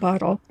it on the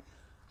bottle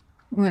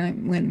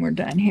when we're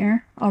done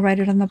here. I'll write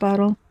it on the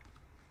bottle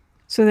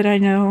so that I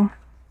know.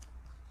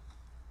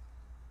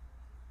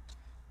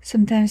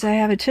 Sometimes I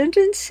have a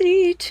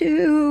tendency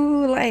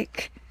to,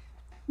 like,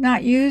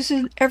 not use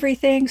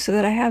everything so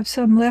that I have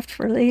some left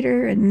for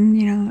later, and,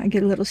 you know, I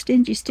get a little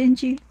stingy.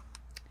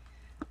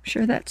 I'm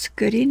sure that's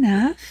good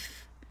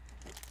enough.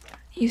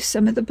 Use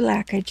some of the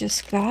black I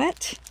just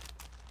got.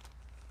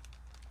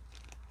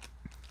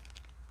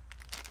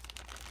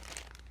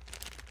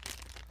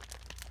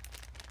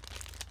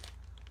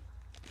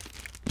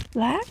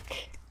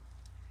 Black.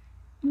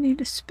 Need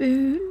a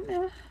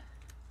spoon.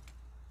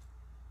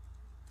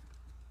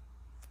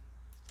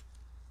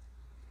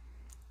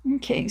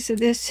 Okay, so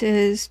this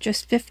is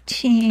just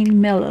 15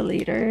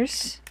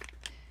 milliliters.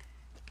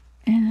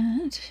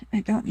 And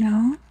I don't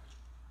know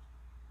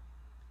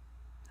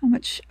how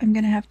much I'm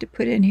going to have to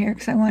put in here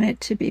because I want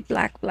it to be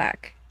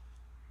black.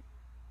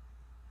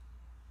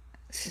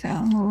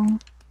 So...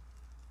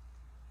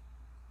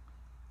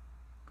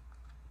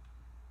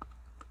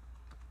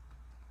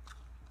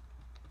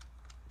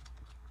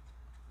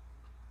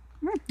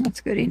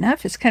 that's good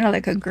enough. It's kind of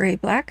like a gray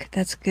black.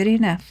 That's good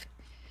enough.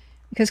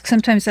 Because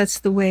sometimes that's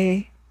the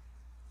way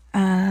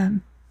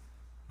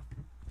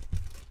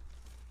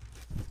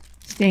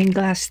stained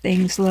glass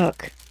things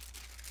look.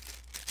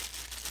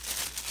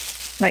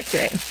 Like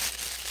gray.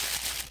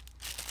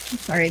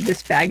 Sorry,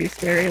 this bag is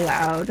very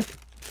loud.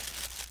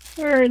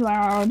 Very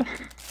loud.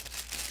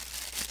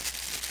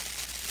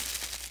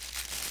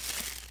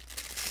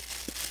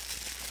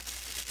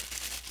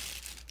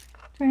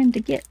 Trying to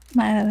get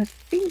my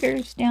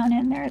fingers down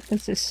in there.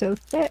 This is so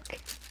thick.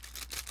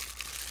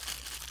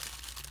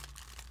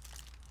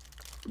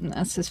 And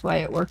this is why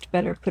it worked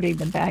better putting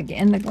the bag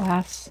in the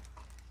glass.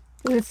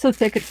 But it's so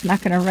thick it's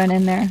not going to run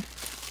in there.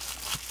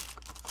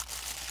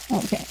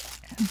 Okay.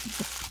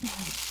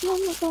 On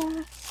the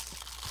glass.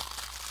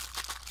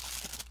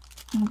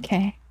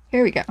 Okay,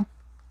 here we go.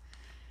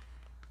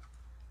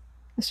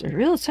 This is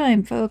real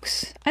time,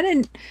 folks. I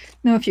didn't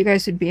know if you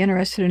guys would be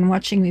interested in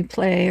watching me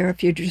play, or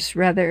if you'd just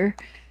rather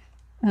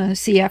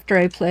see after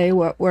I play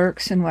what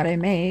works and what I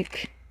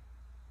make.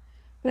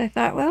 But I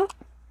thought, well,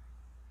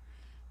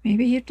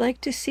 maybe you'd like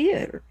to see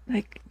it,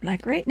 like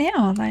right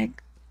now.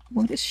 Like,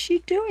 what is she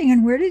doing,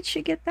 and where did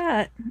she get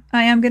that?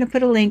 I am going to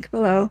put a link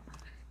below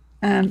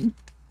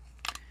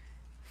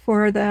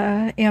for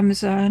the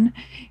Amazon,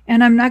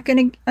 and I'm not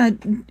going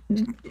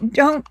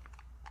to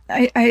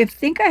I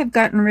think I've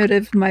gotten rid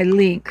of my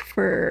link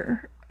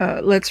for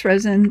Let's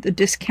Resin, the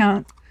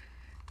discount,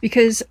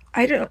 because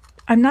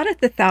I'm not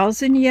at the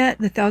 1,000 yet,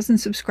 the 1,000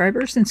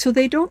 subscribers, and so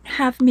they don't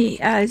have me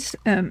as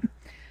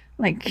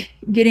like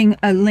getting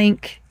a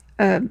link,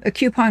 a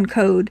coupon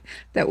code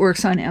that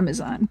works on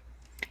Amazon.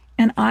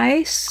 And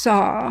I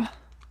saw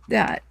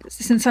that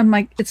since I'm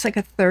like, it's like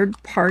a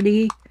third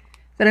party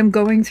that I'm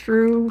going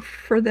through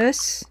for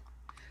this,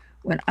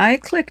 when I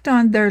clicked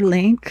on their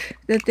link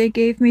that they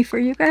gave me for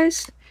you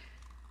guys,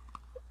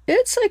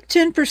 it's like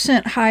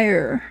 10%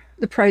 higher,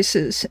 the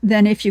prices,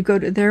 than if you go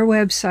to their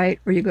website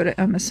or you go to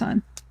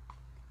Amazon.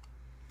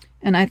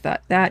 And I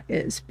thought, that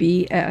is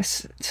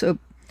BS. So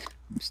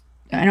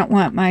I don't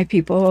want my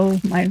people,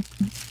 my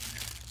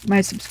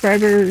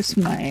subscribers,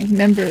 my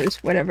members,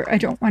 whatever. I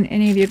don't want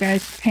any of you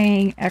guys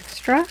paying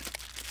extra.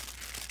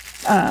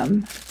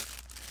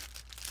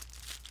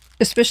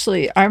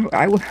 Especially, I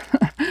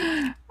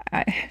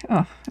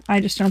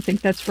just don't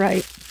think that's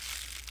right.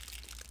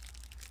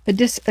 A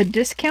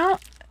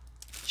discount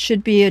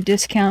should be a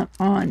discount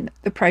on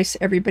the price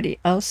everybody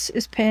else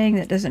is paying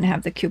that doesn't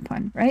have the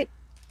coupon, right?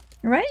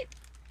 Right?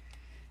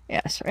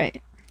 Yes,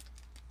 right.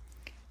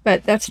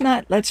 But that's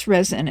not Let's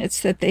Resin.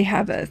 It's that they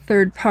have a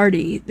third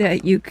party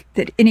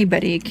that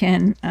anybody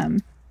can,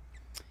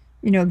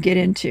 get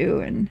into.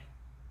 And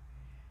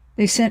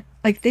they sent,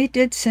 like they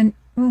did send,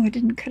 oh, I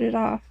didn't cut it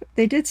off.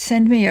 They did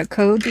send me a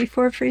code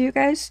before for you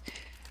guys,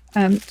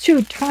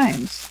 2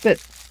 times,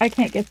 but I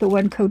can't get the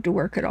one code to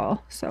work at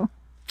all. So,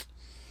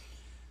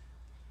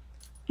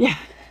 yeah.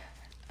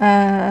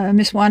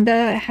 Miss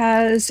Wanda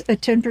has a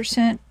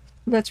 10%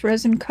 Let's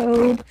Resin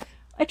code.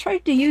 I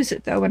tried to use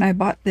it, though, when I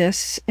bought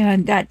this,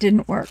 and that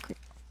didn't work.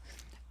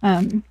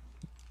 I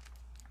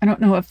don't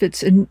know if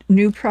it's a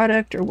new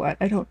product or what.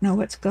 I don't know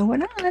what's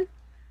going on.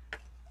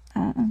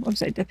 What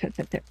was I to put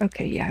that there?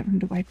 Okay, yeah, I'm going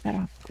to wipe that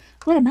off.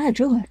 What am I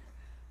doing?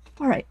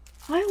 All right,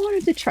 I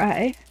wanted to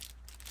try,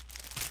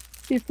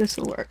 see if this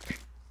will work.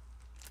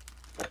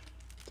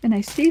 Can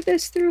I see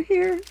this through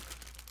here?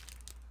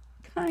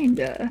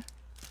 Kinda.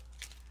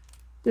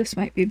 This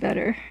might be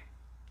better.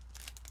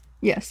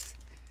 Yes.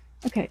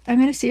 Okay, I'm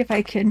going to see if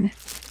I can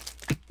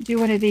do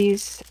one of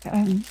these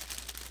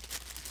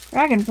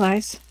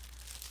dragonflies.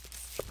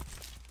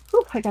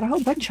 Whew, I got a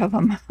whole bunch of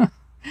them.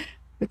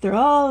 But they're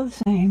all the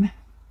same,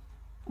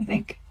 I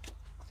think.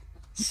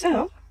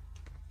 So,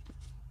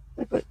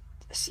 I put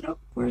this, oh,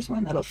 where's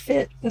one that'll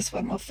fit? This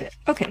one will fit.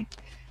 Okay,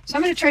 so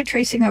I'm going to try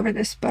tracing over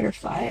this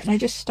butterfly, and I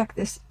just stuck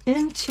this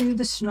into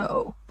the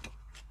snow.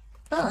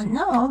 Oh,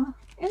 no,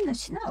 in the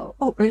snow.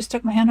 Oh, I just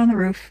stuck my hand on the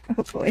roof.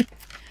 Oh, boy.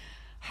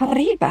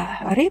 Arriba,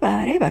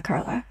 arriba, arriba,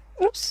 Carla.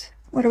 Oops.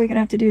 What are we going to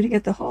have to do to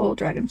get the whole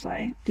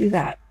dragonfly? Do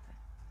that.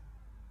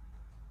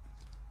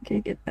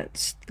 Okay, get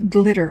that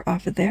glitter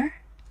off of there.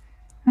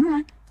 Come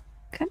on.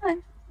 Come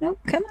on. No,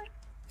 come on.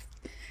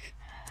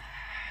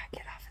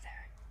 Get off of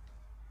there.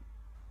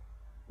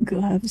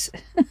 Gloves.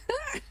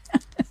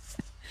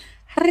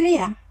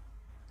 Arriba.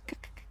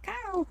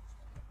 All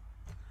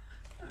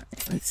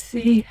right, let's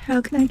see.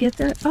 How can I get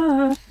that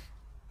off?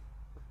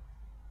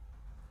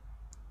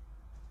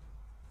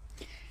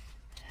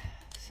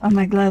 On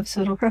my gloves,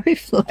 so it'll probably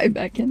fly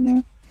back in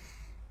there.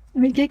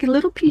 Let me take a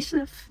little piece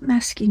of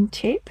masking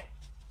tape.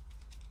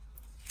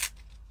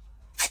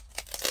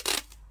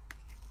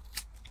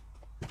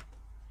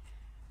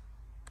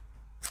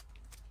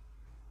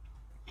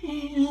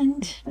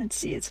 And let's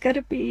see, it's got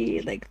to be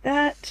like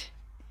that.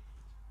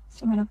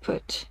 So I'm going to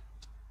put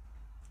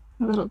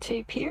a little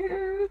tape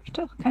here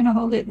to kind of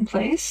hold it in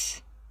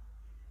place.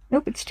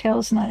 Nope, its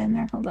tail's not in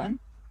there. Hold on.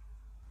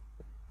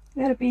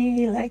 Got to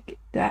be like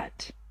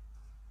that.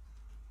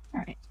 All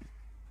right.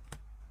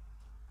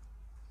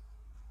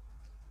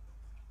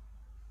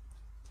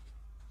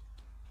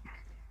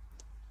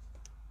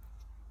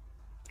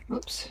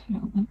 Oops, I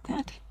don't want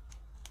that.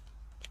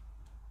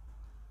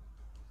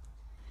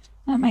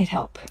 That might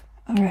help.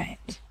 All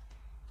right.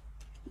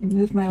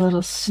 Move my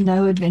little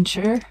snow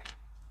adventure.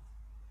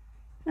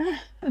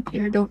 Up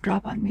here, don't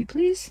drop on me,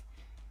 please.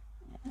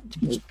 And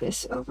move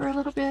this over a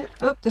little bit.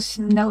 Oh, the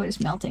snow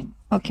is melting.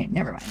 Okay,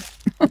 never mind.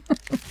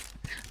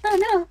 Oh,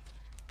 no.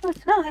 Oh,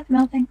 it's not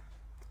melting.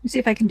 Let me see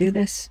if I can do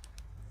this.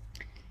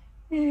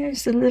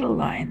 There's a little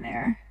line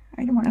there.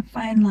 I don't want a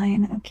fine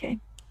line. Okay.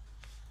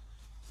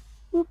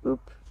 Boop, boop.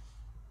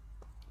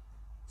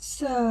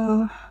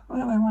 So, what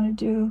do I want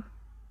to do?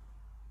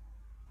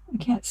 I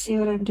can't see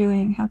what I'm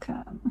doing. How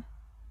come?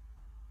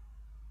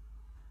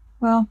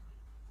 Well,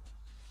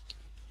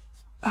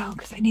 oh,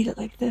 because I need it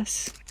like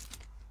this.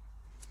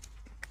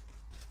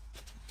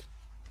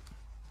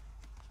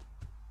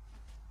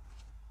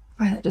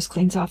 Wow, that just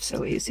cleans off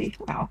so easy.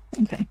 Wow,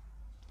 okay.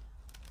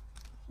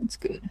 That's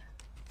good.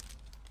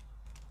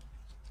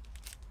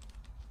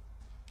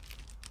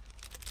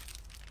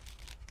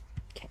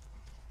 Okay.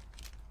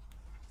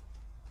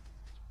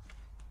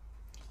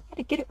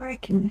 Gotta get it where I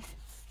can.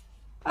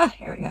 Ah,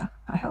 here we go.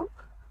 I hope.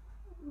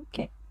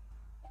 Okay.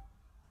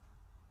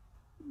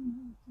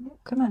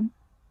 Come on.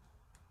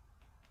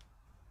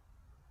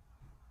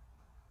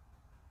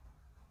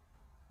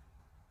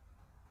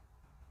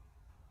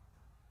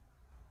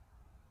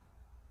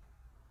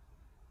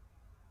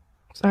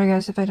 Sorry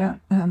guys if I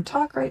don't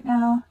talk right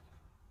now.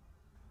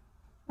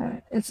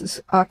 It's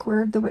just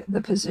awkward,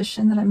 the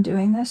position that I'm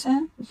doing this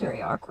in. It's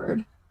very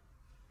awkward.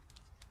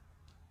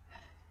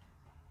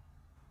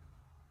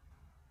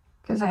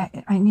 Because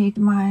I need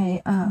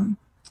my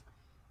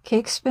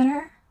cake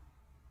spinner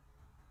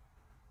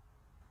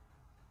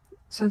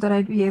so that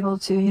I'd be able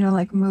to,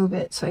 like move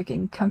it so I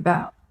can come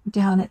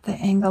down at the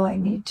angle I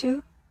need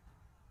to.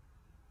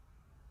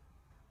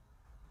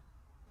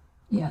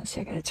 Yeah,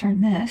 see, I gotta turn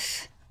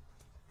this.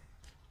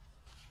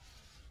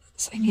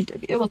 So I need to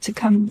be able to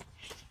come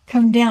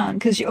down,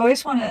 because you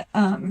always want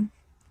to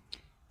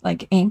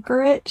like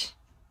anchor it,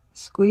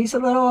 squeeze a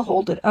little,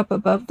 hold it up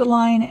above the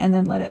line, and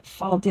then let it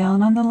fall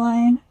down on the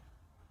line.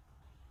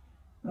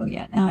 Oh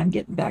yeah, now I'm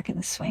getting back in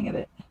the swing of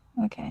it.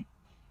 Okay.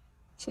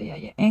 So yeah,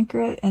 you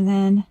anchor it and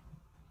then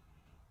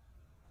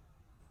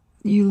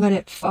you let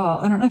it fall.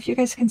 I don't know if you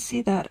guys can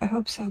see that. I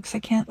hope so, because I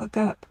can't look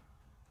up.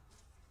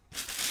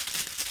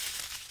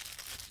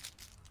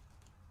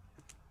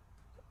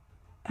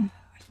 Oh,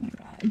 where's my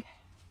rag?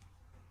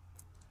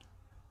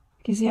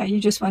 Because yeah, you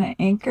just want to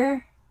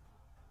anchor,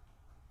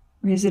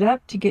 raise it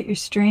up to get your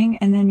string,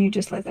 and then you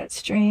just let that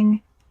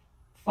string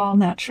fall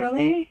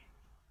naturally.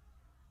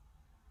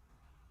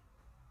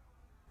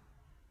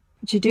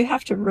 But you do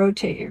have to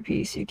rotate your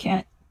piece. You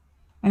can't,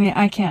 I mean,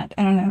 I can't.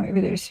 I don't know,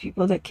 maybe there's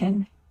people that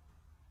can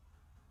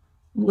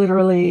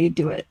literally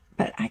do it,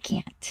 but I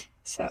can't.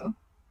 So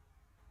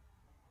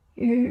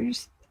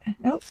here's,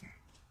 nope.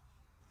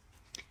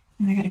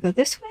 And I gotta go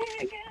this way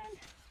again.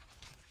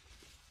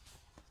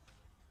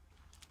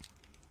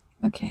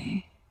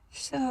 Okay,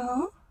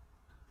 so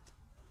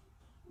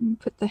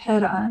put the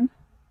head on.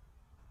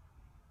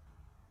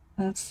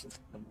 That's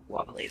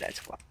wobbly, that's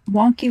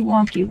wonky,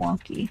 wonky,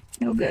 wonky.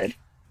 No good.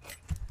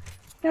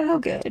 No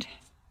good.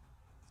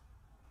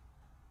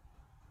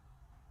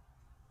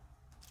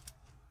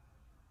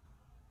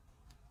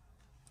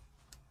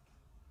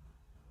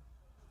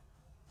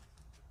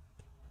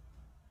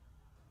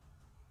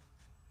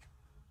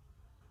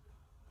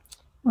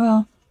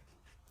 Well,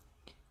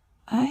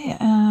 I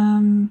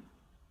am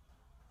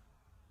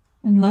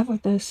in love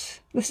with this.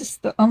 This is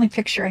the only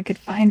picture I could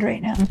find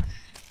right now.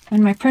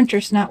 And my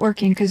printer's not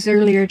working, because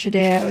earlier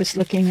today I was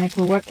looking like,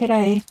 well, what could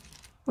I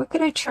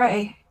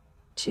try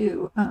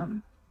to,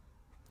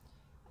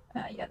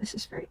 yeah, this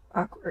is very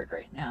awkward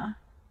right now.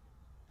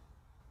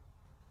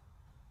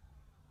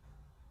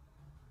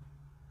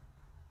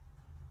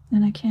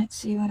 And I can't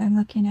see what I'm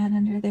looking at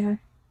under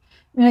there.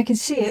 I mean, I can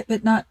see it,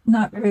 but not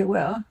very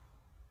well.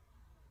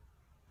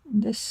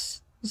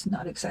 This is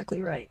not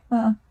exactly right.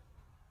 Well,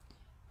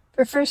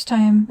 for first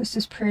time, this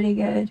is pretty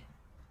good.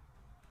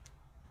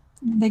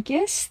 And I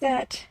guess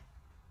that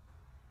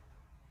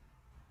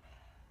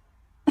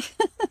I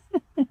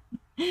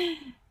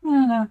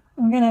don't know.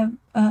 I'm gonna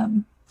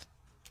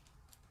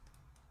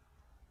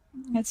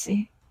let's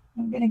see.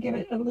 I'm gonna give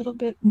it a little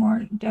bit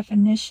more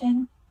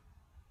definition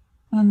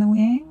on the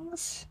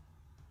wings.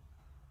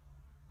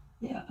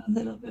 Yeah, a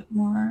little bit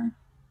more.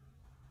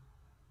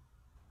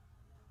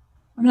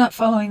 I'm not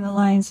following the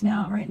lines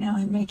now. Right now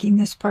I'm making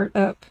this part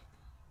up.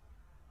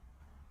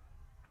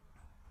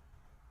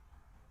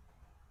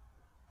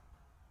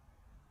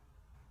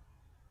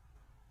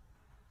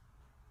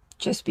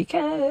 Just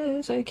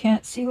because I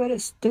can't see what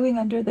it's doing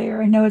under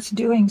there. I know it's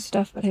doing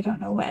stuff, but I don't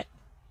know what.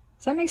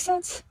 Does that make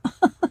sense?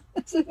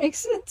 Does it make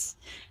sense?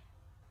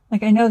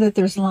 Like, I know that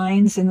there's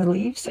lines in the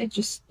leaves.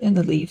 In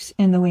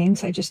the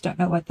wings, I just don't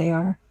know what they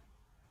are.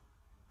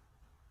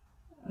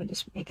 I'll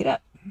just make it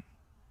up.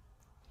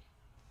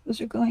 Those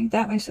are going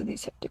that way, so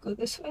these have to go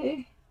this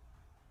way.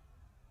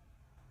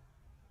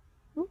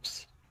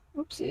 Oops.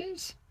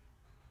 Oopsies.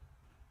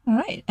 All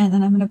right, and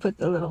then I'm going to put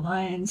the little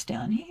lines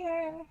down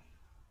here.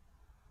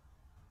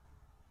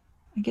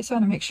 I guess I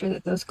want to make sure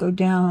that those go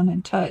down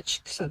and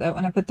touch, so that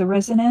when I put the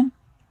resin in,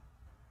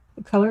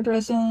 the colored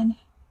resin,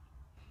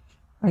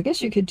 or I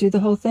guess you could do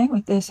the whole thing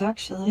with this,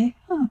 actually.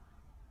 Huh.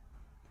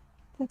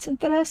 That's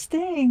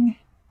interesting.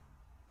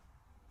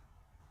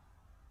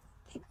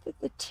 I think that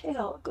the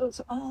tail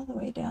goes all the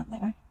way down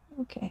there.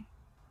 Okay.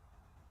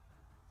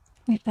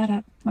 Wait that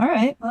up. All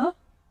right, well,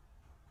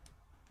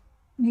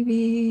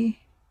 maybe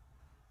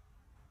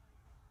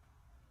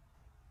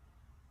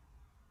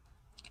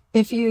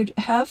if you'd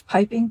have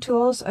piping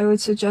tools, I would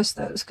suggest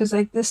those, because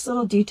like this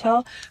little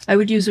detail, I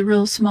would use a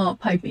real small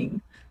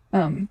piping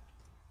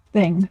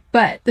thing,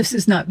 but this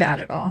is not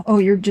bad at all. Oh,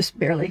 you just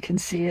barely can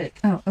see it.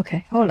 Oh,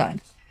 okay, hold on,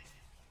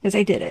 because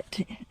I did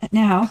it.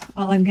 Now,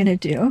 all I'm going to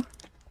do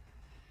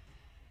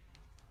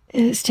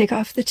is take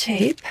off the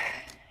tape,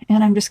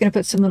 and I'm just going to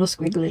put some little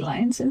squiggly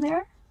lines in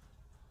there.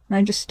 And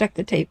I just stuck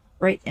the tape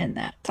right in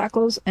that.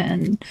 Tacos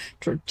and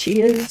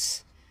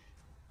tortillas.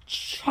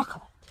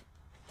 Chocolate.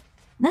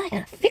 Now I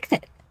gotta fix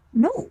it.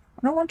 No,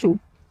 I don't want to.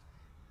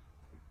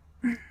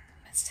 Let's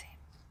see.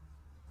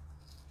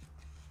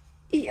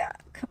 Yeah,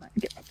 come on,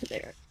 get up to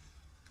there.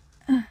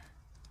 Come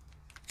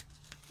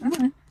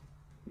on.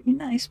 Be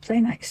nice,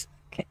 play nice.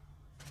 Okay.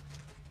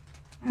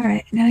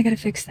 Alright, now I gotta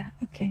fix that.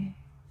 Okay.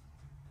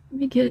 Let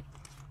me get...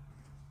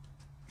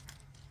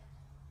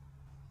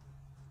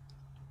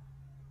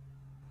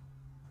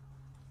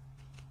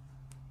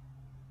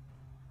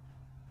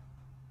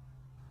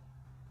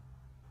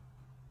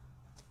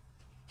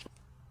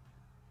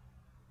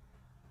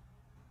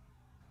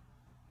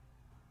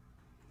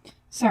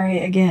 Sorry,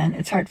 again,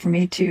 it's hard for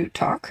me to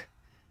talk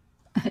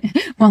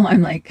while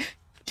I'm like,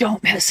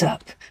 don't mess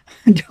up.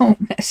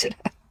 Don't mess it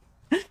up.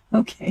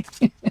 Okay.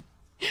 Be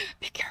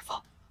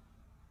careful.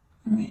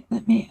 All right,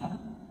 let me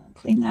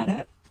clean that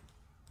up.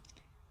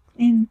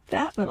 Clean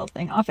that little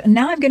thing off. And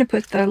now I'm going to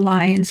put the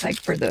lines like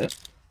for the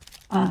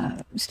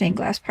stained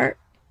glass part.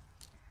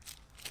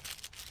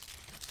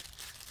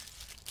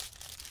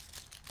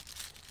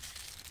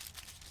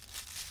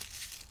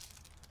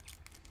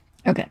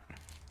 Okay.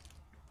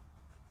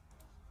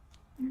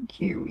 And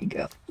here we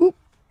go. Oop.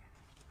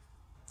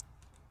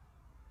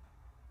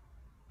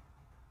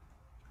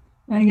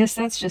 I guess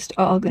that's just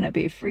all going to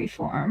be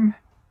freeform.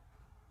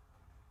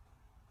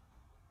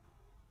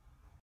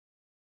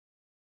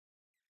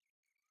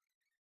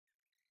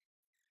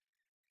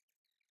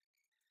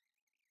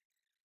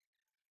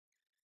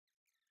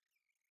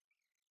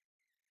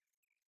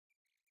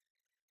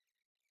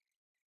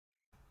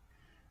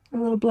 A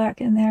little black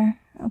in there.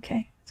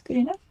 Okay, that's good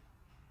enough.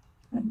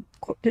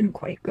 Didn't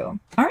quite go.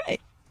 All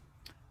right.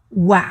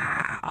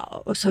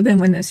 Wow. So then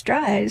when this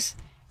dries,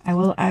 I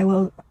will add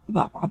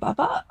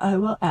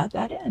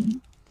that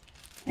in.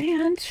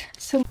 And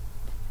so,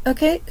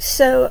 okay,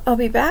 so I'll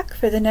be back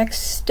for the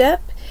next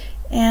step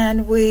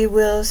and we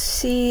will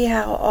see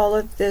how all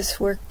of this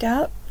worked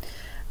out.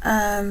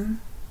 Yeah,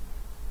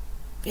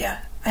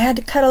 I had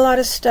to cut a lot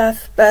of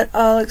stuff, but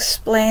I'll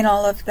explain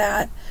all of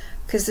that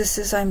because this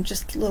is, I'm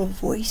just a little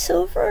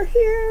voiceover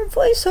here.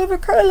 Voiceover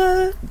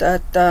Carla. Da,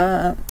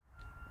 da.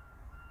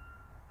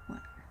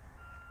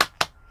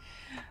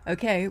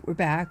 Okay, we're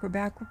back.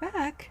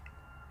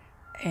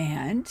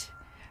 And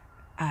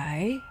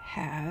I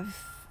have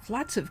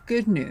lots of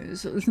good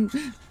news. A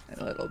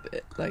little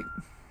bit like,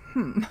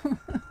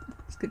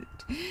 it's good.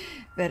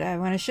 But I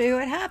want to show you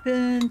what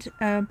happened.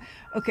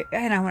 Okay,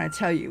 and I want to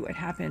tell you what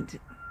happened.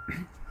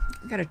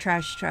 I got a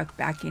trash truck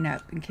backing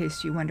up in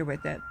case you wonder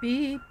what that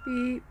beep,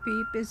 beep,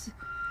 beep is.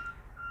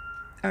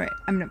 All right,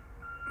 I'm gonna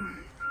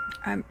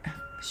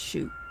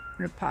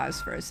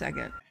pause for a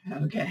second.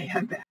 Okay,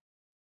 I'm back.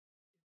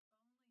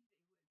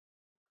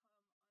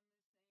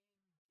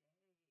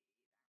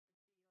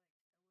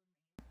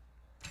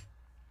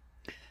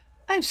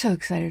 I'm so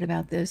excited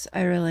about this.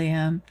 I really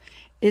am.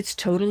 It's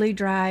totally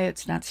dry.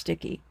 It's not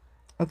sticky.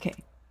 Okay.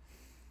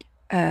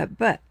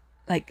 But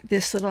like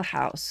this little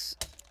house,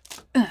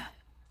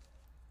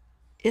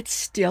 it's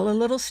still a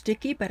little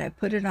sticky, but I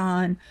put it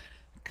on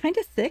kind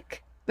of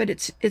thick, but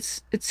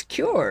it's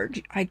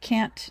cured. I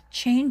can't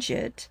change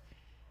it,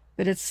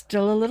 but it's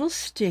still a little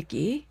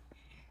sticky.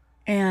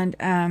 And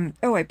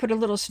oh, I put a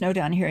little snow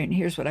down here, and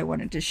here's what I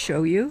wanted to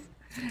show you,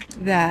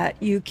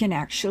 that you can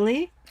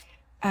actually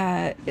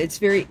it's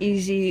very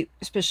easy,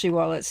 especially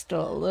while it's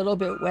still a little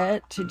bit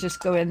wet, to just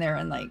go in there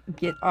and like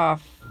get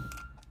off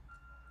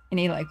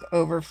any like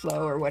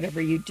overflow or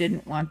whatever you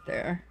didn't want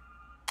there.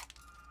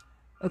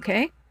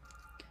 Okay,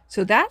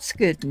 so that's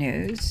good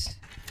news.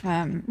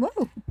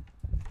 Whoa,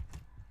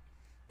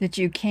 that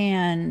you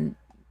can,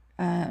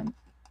 and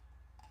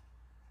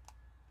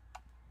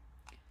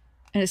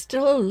it's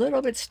still a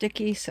little bit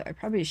sticky, so I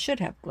probably should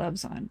have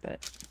gloves on,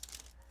 but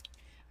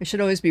I should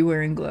always be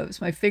wearing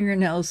gloves. My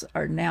fingernails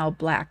are now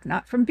black,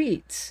 not from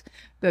beets,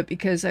 but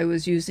because I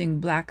was using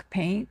black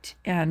paint,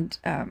 and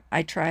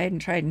I tried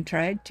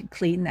to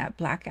clean that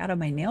black out of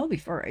my nail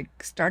before I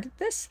started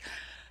this.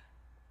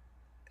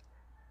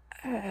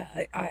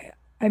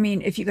 I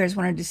mean, if you guys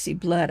wanted to see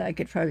blood, I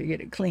could probably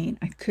get it clean.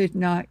 I could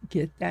not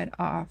get that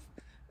off.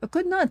 I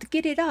could not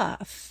get it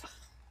off.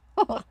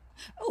 Oh,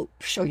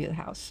 show you the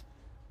house.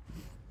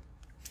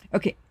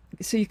 Okay,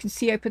 so you can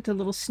see I put the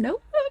little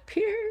snow up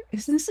here.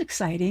 Isn't this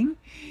exciting?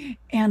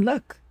 And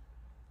look,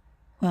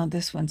 well,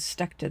 this one's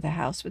stuck to the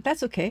house, but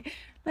that's okay.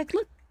 Like,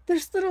 look,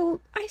 there's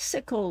little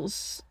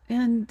icicles,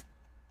 and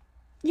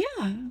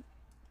yeah,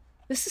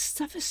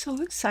 stuff is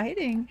so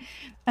exciting.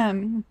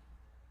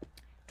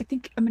 I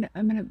think I'm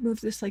gonna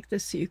move this like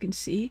this so you can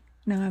see.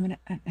 No, I'm gonna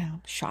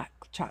now shot.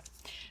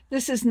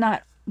 This is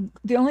not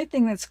the only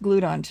thing that's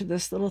glued onto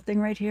this little thing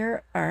right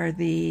here are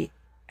the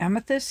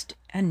amethyst,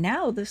 and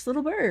now this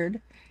little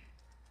bird.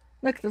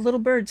 Look, the little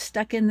bird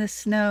stuck in the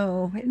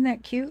snow. Isn't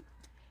that cute?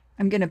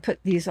 I'm gonna put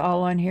these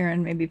all on here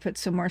and maybe put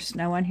some more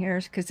snow on here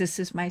because this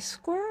is my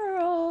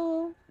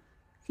squirrel.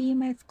 See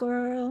my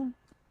squirrel?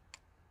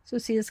 So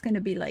see, it's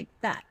gonna be like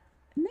that.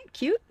 Isn't that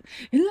cute?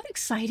 Isn't that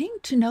exciting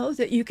to know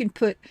that you can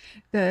put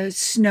the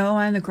snow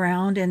on the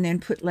ground and then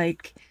put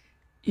like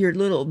your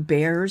little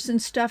bears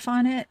and stuff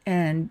on it,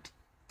 and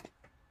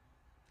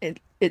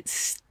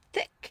it's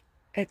thick.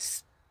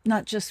 It's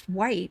not just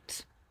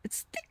white.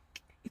 It's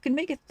thick. You can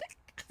make it thick.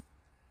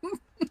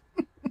 Make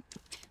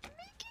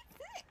it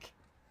thick.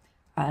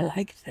 I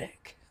like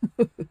thick.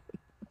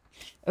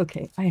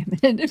 Okay, I am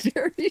in a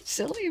very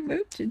silly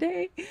mood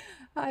today.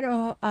 I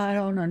don't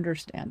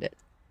understand it,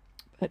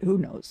 but who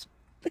knows?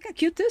 Look how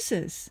cute this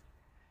is.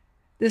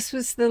 This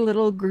was the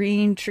little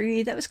green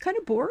tree that was kind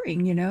of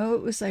boring, you know?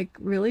 It was like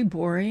really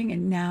boring,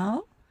 and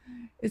now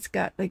it's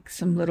got like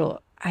some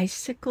little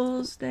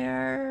icicles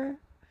there,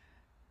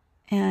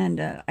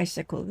 and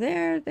icicle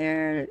there.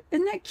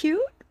 Isn't that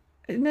cute?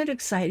 Isn't that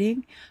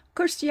exciting? Of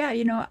course, yeah,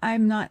 you know,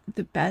 I'm not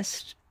the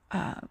best.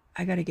 I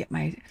gotta get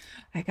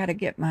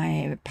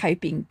my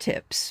piping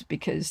tips,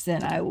 because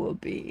then I will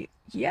be,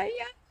 yeah.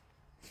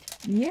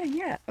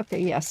 Yeah. Okay,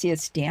 yeah, see,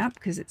 it's damp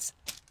because it's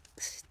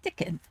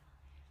sticking.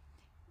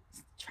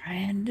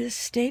 Trying to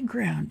stay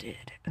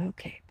grounded.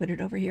 Okay, put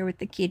it over here with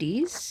the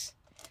kitties.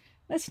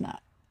 That's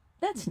not,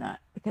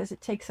 because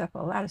it takes up a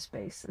lot of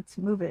space. Let's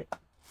move it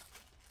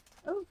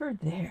over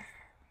there.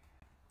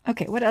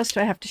 Okay, what else do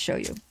I have to show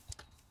you?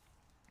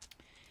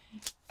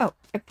 Oh,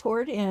 I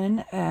poured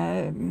in,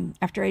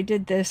 after I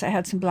did this, I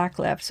had some black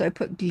left, so I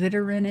put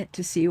glitter in it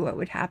to see what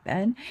would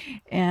happen.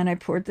 And I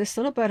poured this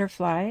little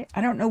butterfly.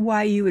 I don't know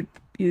why you would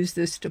use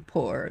this to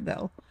pour,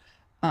 though.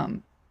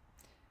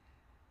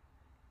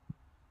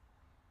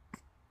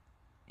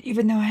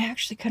 Even though I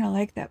actually kind of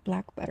like that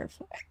black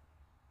butterfly.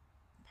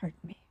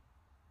 Pardon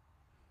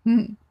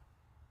me.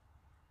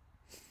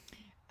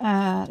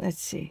 Let's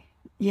see.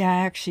 Yeah,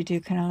 I actually do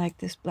kind of like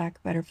this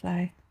black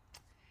butterfly.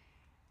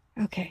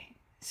 Okay.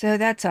 So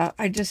that's all.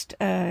 I just,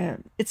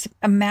 it's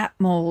a matte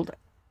mold,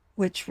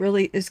 which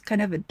really is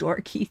kind of a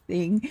dorky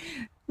thing.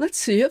 Let's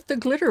see if the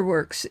glitter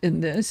works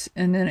in this.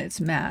 And then it's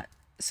matte.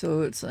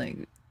 So it's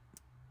like,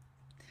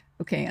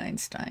 okay,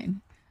 Einstein.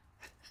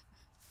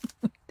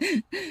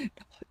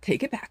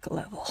 Take it back a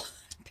level.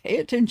 Pay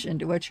attention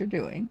to what you're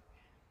doing.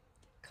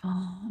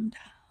 Calm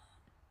down.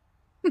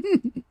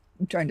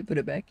 I'm trying to put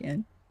it back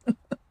in.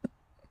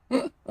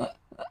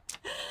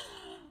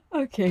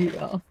 Okay,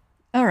 y'all.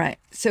 All right,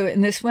 so in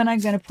this one, I'm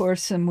going to pour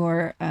some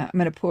more, I'm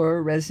going to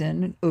pour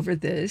resin over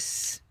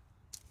this.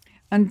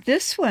 On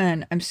this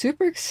one, I'm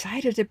super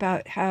excited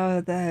about how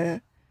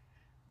the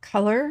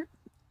color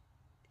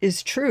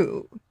is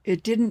true.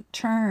 It didn't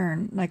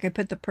turn, like I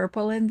put the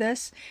purple in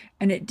this,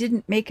 and it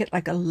didn't make it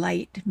like a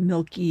light,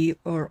 milky,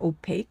 or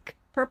opaque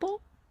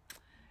purple.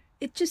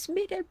 It just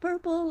made it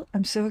purple.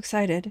 I'm so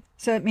excited.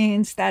 So it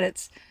means that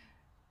it's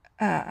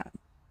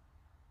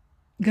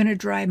going to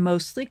dry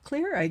mostly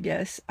clear, I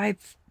guess.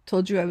 I've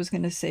told you I was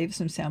going to save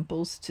some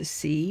samples to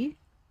see.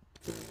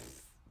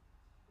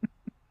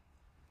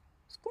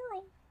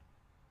 Squirrel.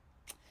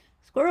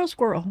 Squirrel,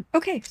 squirrel.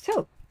 Okay,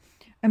 so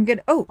I'm going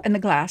to, oh, and the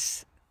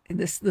glass,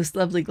 this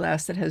lovely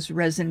glass that has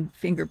resin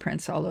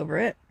fingerprints all over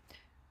it.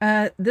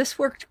 This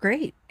worked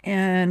great,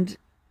 and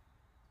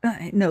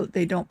no,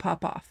 they don't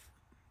pop off.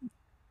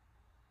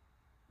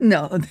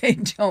 No, they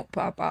don't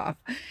pop off.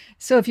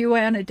 So if you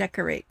want to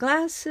decorate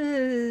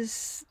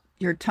glasses,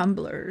 your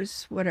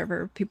tumblers,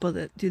 whatever, people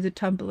that do the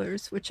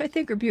tumblers, which I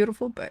think are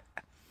beautiful, but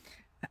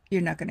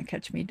you're not going to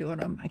catch me doing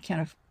them.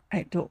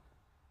 I don't,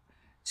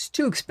 it's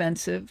too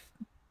expensive.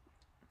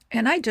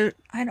 And I don't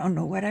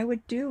know what I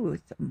would do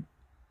with them.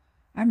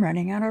 I'm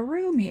running out of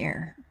room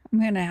here.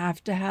 I'm going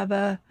to have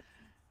a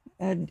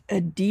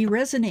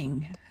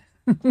de-resining.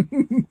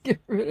 Get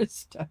rid of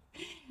stuff.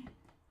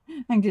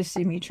 I can just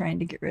see me trying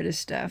to get rid of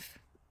stuff.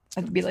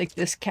 I'd be like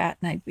this cat,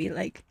 and I'd be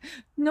like,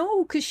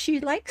 no, because she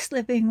likes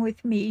living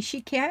with me.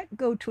 She can't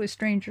go to a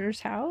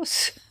stranger's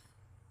house.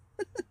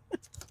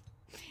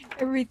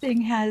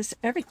 Everything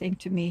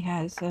to me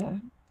has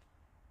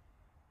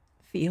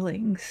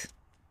feelings.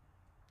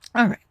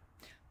 All right,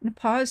 I'm going to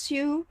pause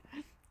you,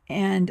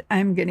 and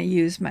I'm going to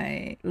use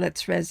my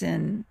Let's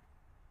Resin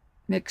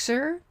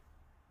mixer.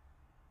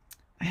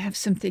 I have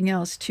something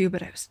else too,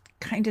 but I was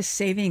kind of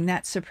saving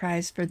that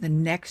surprise for the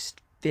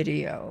next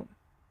video.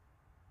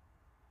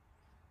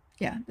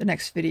 Yeah, the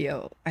next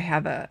video, I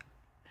have a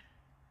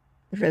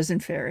resin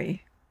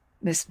fairy,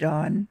 Miss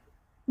Dawn.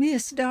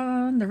 Miss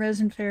Dawn, the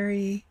resin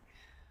fairy.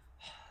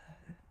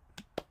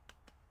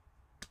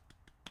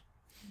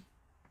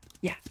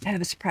 Yeah, I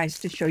have a surprise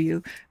to show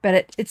you,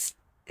 but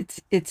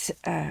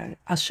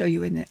I'll show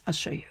you in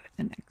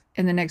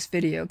the next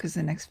video, because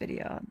the next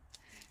video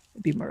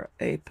will be more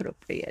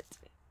appropriate.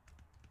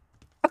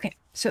 Okay,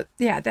 so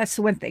yeah, that's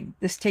the one thing.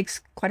 This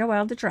takes quite a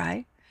while to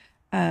dry.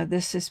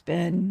 This has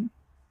been,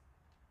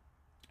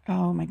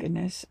 oh my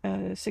goodness,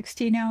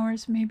 16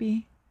 hours,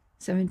 maybe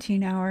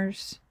 17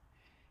 hours.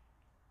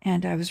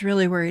 And I was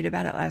really worried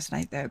about it last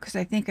night, though, because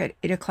I think at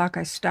 8 o'clock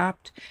I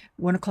stopped,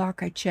 1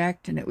 o'clock I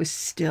checked, and it was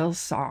still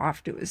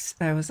soft.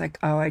 I was like,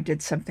 oh, I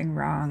did something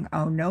wrong.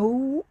 Oh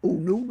no, oh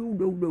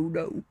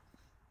no.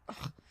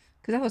 Because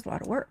that was a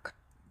lot of work.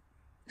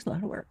 It's a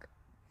lot of work.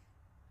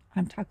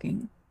 I'm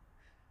talking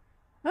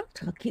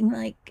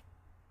like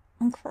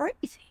I'm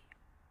crazy.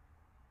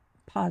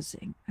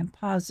 I'm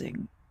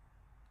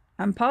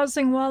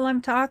pausing while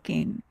I'm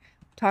talking.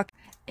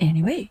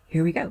 Anyway,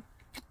 here we go.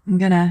 I'm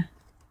gonna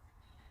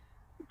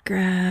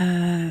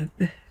grab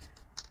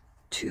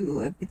 2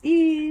 of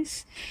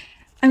these.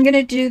 I'm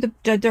gonna do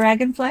the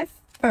dragonfly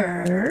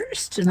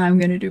first, and I'm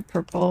gonna do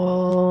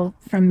purple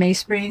from May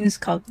Springs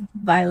called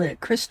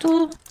Violet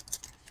Crystal.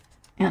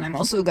 And I'm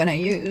also gonna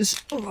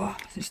use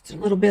just a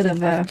little bit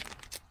of a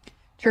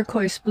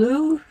turquoise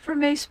blue from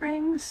May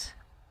Springs.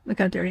 Look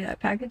how dirty that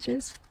package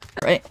is.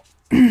 All right.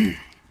 I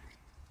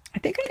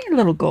think I need a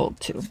little gold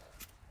too,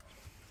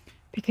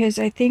 because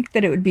I think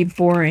that it would be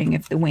boring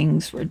if the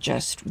wings were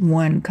just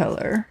one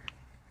color.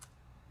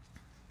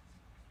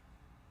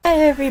 Hi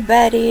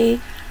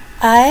everybody.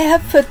 I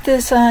have put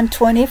this on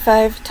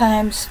 25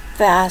 times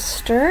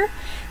faster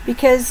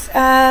because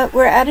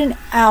we're at an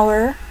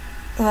hour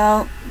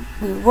well,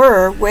 we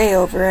were way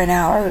over an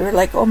hour. We were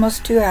like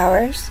almost 2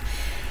 hours.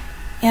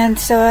 And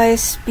so I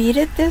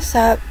speeded this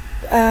up.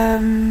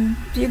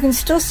 You can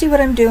still see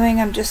what I'm doing.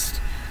 I'm just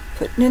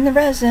putting in the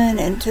resin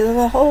into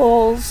the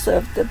holes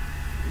of the,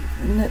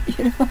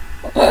 you know,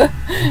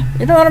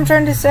 you know what I'm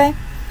trying to say?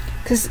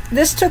 Because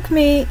this took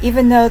me,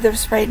 even though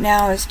this right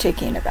now is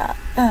taking about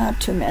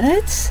 2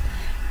 minutes,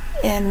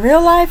 in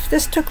real life,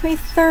 this took me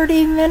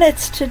 30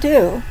 minutes to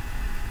do.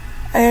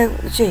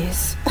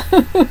 Jeez.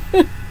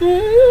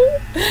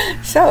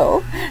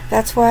 So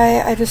that's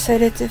why I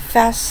decided to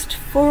fast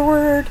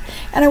forward,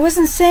 and I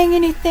wasn't saying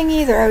anything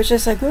either. I was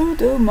just like, oh,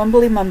 do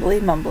mumbly mumbly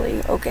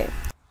mumbly. Okay.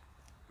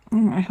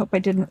 I hope I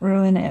didn't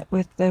ruin it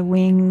with the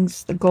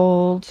wings, the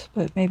gold,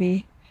 but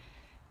maybe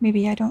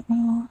I don't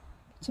know.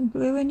 Some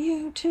blue in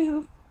you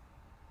too.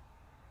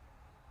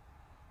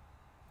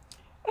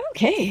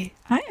 Okay,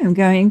 I am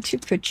going to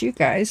put you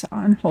guys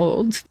on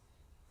hold.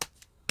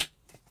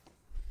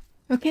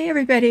 Okay,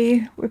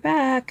 everybody, we're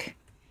back.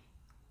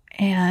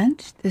 And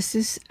this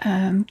is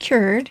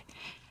cured.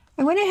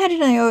 I went ahead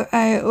and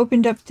I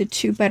opened up the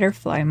 2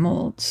 butterfly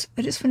molds.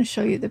 I just want to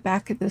show you the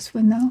back of this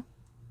one, though.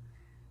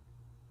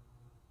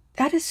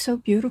 That is so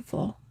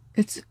beautiful.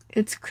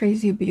 It's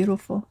crazy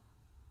beautiful.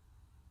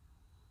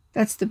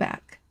 That's the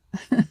back.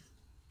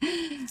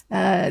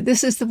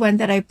 This is the one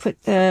that I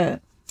put the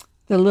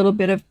little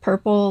bit of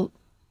purple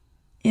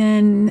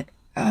in,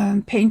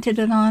 painted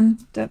it on,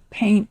 the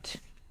paint,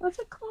 what's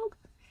it called?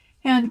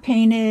 Hand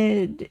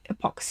painted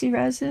epoxy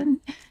resin,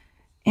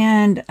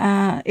 and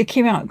it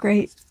came out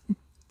great.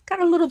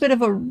 Got a little bit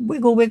of a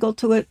wiggle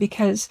to it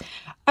because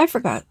I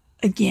forgot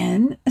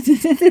again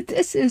that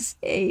this is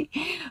a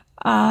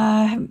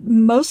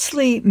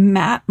mostly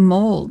matte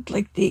mold.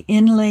 Like the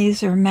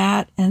inlays are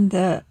matte and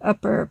the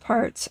upper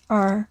parts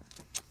are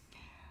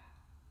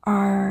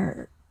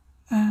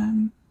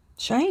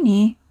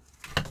shiny.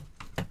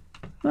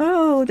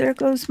 Oh, there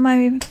goes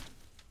my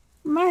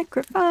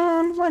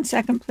microphone. 1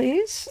 second,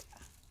 please.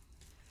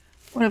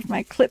 One of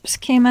my clips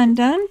came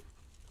undone.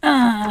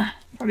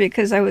 Probably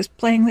because I was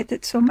playing with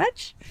it so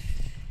much.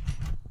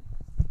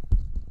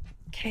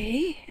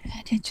 Okay,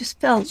 and it just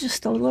fell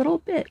just a little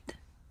bit.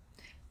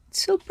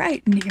 It's so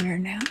bright in here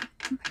now.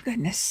 Oh my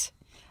goodness.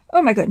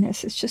 Oh my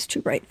goodness, it's just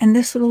too bright. And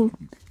this little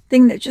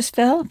thing that just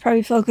fell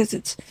probably fell because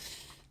it's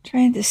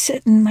trying to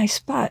sit in my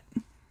spot.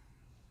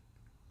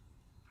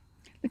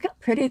 Look how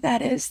pretty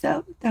that is,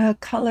 though. The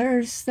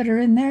colors that are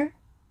in there,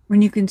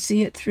 when you can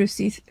see it through,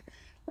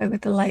 like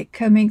with the light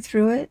coming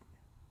through it.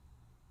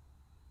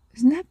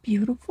 Isn't that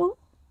beautiful?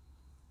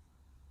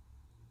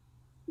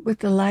 With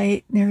the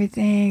light and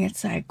everything,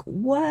 it's like,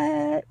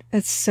 what?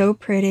 It's so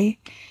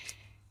pretty.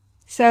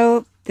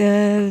 So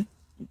the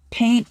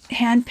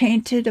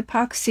hand-painted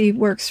epoxy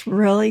works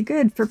really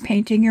good for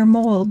painting your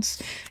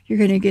molds. You're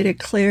going to get a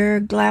clear,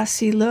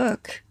 glassy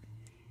look.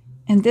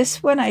 And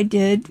this one I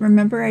did,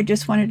 remember, I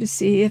just wanted to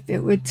see if it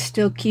would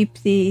still keep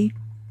the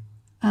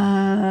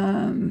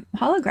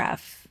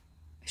holograph.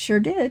 Sure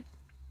did.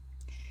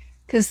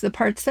 Because the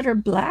parts that are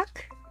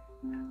black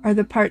are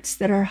the parts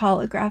that are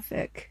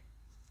holographic.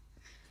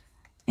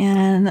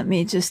 And let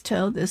me just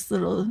tell this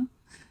little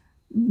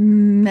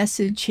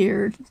message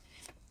here.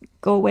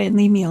 Go away and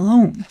leave me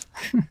alone.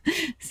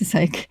 It's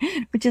like,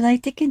 would you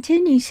like to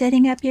continue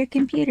setting up your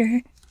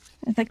computer?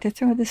 I'd like to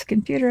throw this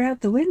computer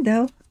out the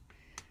window.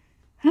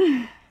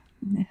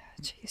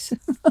 Jeez.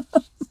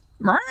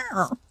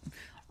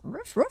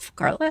 Ruff,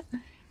 Carla.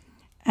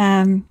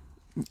 I'm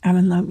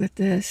in love with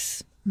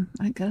this. Oh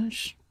my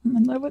gosh, I'm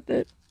in love with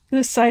it.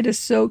 This side is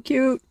so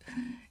cute.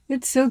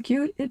 It's so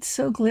cute. It's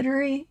so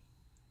glittery.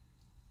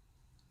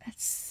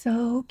 It's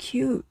so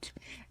cute.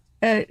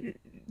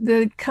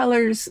 The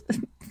colors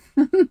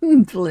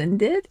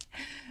blended.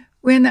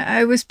 When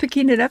I was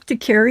picking it up to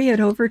carry it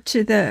over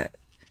to the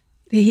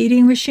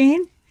heating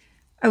machine,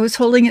 I was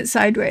holding it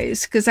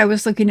sideways because I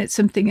was looking at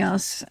something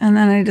else. And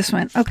then I just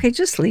went, okay,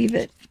 just leave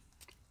it.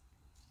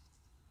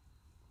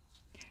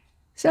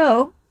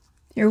 So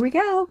here we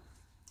go.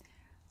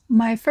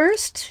 My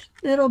first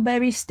little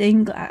baby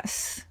stained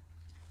glass.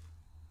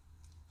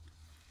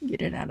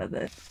 Get it out of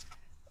the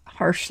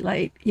harsh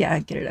light. Yeah,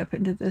 get it up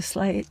into this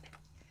light.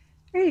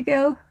 There you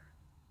go.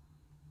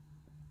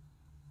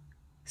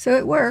 So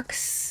it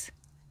works.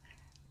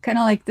 Kind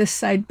of like this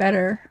side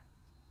better.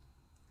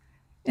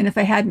 And if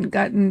I hadn't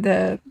gotten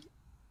the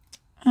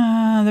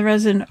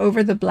resin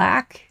over the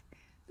black,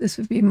 this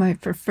would be my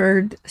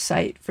preferred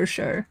site for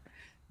sure.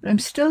 But I'm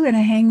still going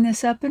to hang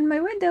this up in my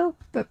window,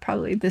 but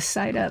probably this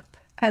side up.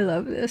 I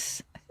love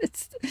this.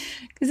 It's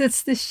because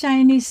it's the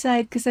shiny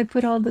side because I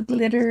put all the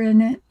glitter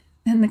in it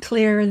and the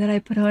clear that I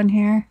put on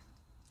here.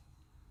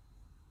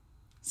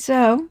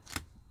 So,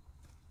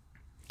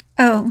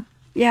 oh,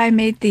 yeah, I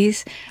made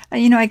these.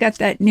 You know, I got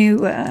that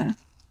new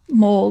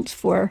mold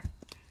for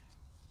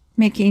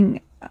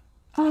making,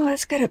 oh,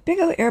 it's got a big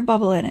old air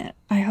bubble in it.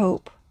 I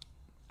hope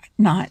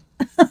not.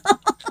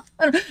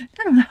 I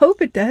don't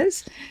hope it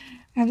does.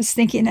 I was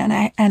thinking, and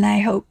I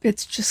hope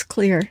it's just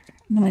clear.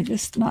 And I'm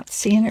just not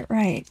seeing it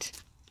right.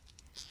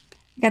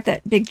 got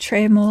that big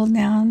tray mold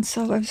now, and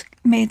so I've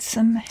made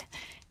some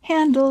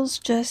handles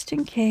just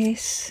in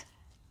case.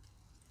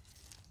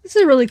 This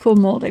is a really cool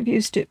mold. I've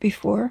used it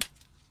before.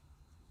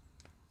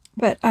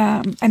 But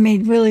I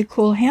made really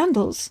cool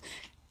handles.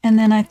 And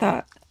then I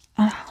thought,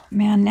 oh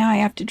man, now I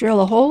have to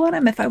drill a hole in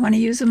them if I want to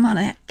use them on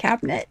a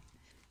cabinet.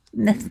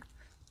 No,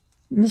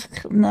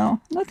 no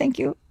thank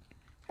you.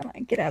 Come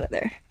on, get out of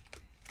there.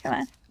 Come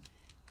on,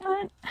 come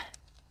on.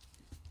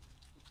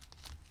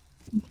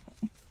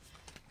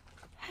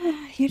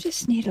 Okay. You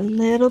just need a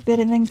little bit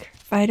of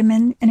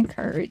vitamin and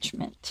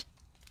encouragement.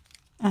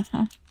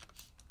 So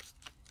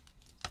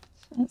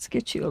let's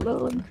get you a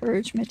little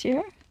encouragement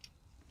here.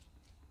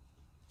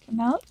 Come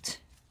out.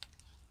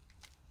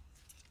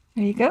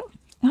 There you go.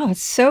 Oh,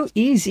 it's so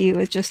easy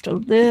with just a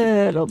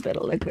little bit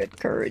of liquid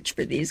courage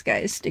for these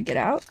guys to get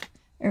out.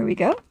 There we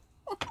go.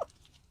 A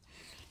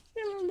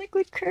little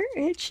liquid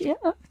courage, yeah.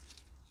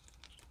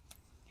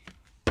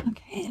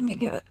 Okay, let me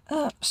give it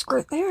a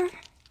squirt there.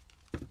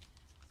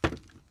 A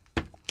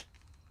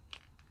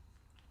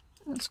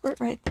squirt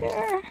right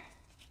there.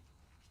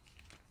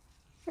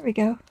 There we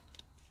go.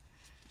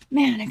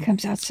 Man, it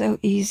comes out so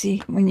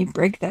easy when you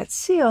break that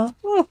seal.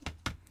 Whoa.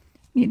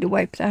 Need to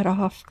wipe that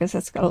off because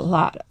that's got a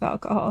lot of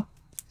alcohol.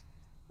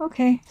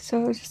 Okay,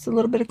 so just a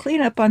little bit of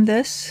cleanup on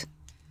this.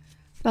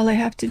 All I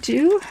have to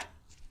do,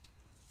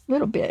 a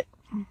little bit,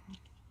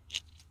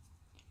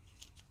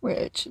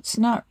 which it's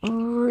not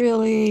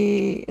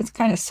really, it's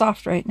kind of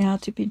soft right now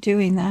to be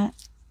doing that,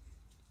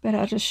 but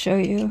I'll just show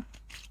you.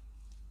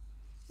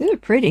 These are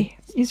pretty.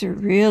 These are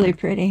really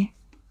pretty.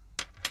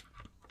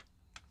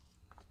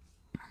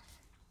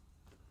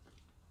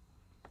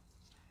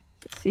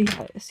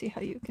 See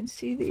how you can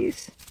see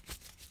these.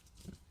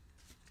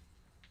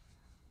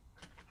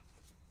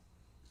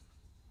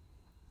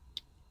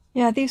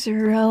 Yeah, these are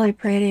really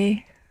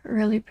pretty.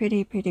 Really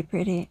pretty, pretty,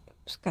 pretty.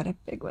 Oops, got a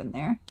big one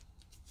there.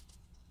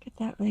 Get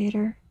that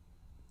later.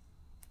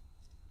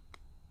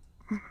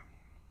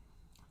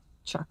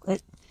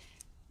 Chocolate.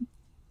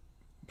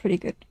 Pretty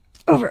good.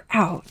 Over.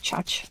 Ow.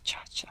 Cha, cha, cha,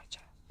 cha, cha.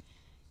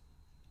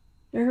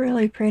 They're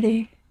really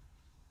pretty.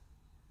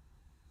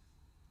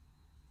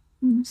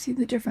 See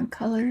the different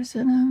colors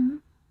in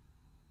them.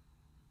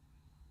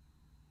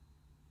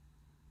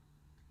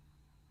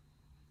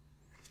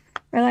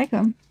 I like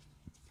them.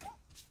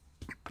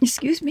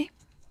 Excuse me.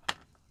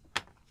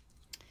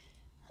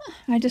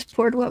 I just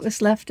poured what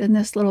was left in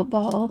this little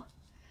ball. I'm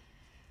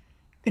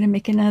going to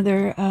make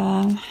another,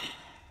 I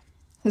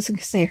was going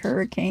to say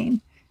hurricane.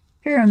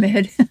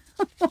 Pyramid.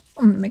 I'm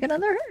going to make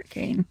another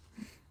hurricane.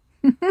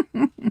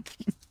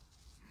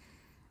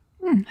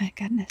 My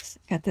goodness.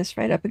 Got this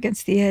right up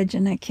against the edge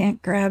and I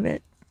can't grab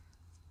it.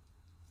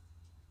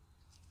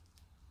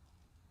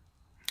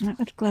 Not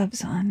with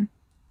gloves on.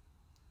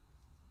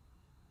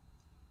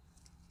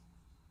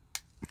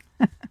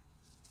 The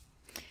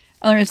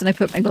only reason I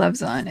put my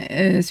gloves on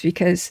is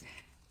because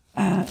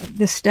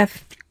the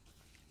stuff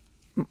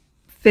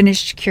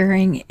finished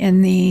curing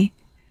in the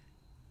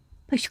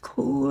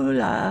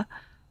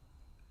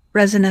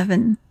resin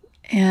oven,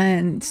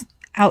 and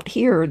out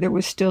here there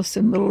was still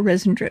some little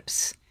resin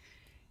drips.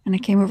 And I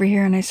came over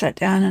here and I sat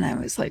down and I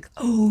was like,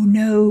 oh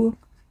no.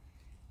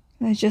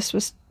 And I just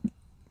was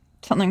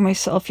telling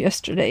myself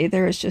yesterday,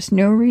 there is just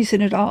no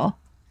reason at all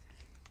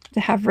to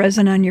have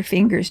resin on your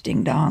fingers,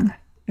 ding dong.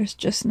 There's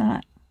just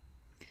not.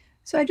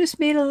 So I just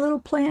made a little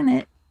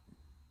planet.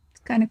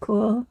 It's kind of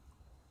cool.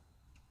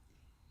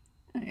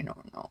 I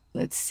don't know.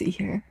 Let's see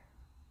here.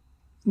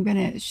 I'm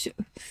gonna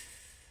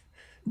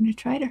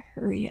try to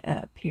hurry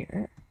up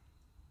here.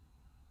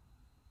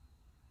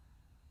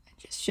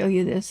 Just show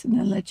you this and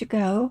then let you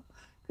go,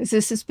 because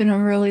this has been a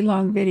really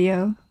long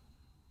video.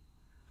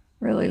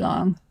 Really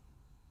long.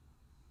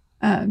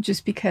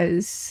 Just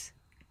because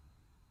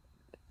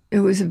it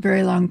was a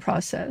very long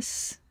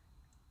process.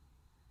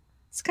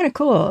 It's kind of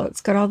cool. It's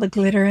got all the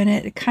glitter in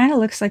it. It kind of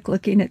looks like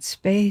looking at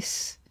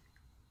space.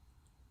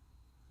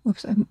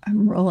 Oops,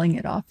 I'm rolling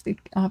it off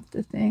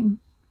the thing.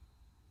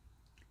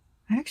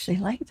 I actually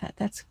like that.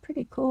 That's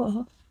pretty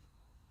cool.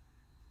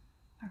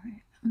 All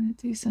right, I'm gonna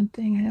do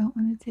something I don't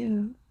want to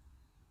do.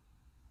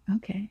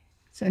 Okay,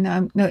 so now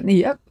I'm no,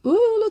 yep.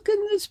 Ooh, look at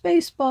the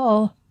space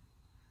ball.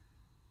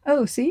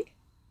 Oh, see?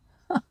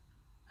 Huh.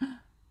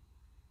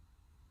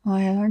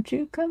 Why aren't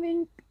you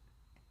coming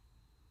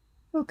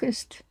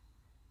focused?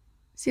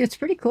 See, it's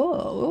pretty cool.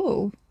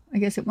 Oh, I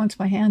guess it wants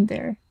my hand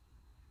there.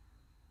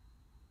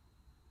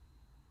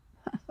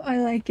 I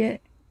like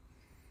it.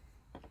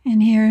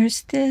 And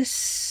here's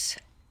this.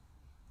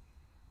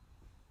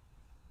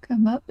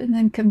 Come up and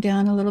then come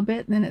down a little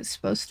bit, and then it's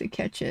supposed to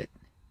catch it.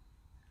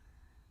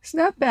 It's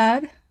not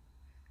bad.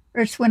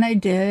 First one I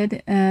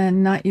did,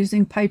 and not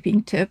using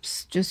piping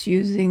tips, just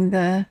using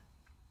the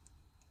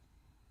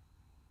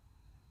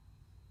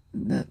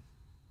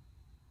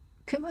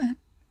come on,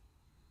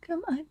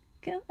 come on,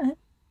 come on.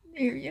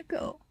 There you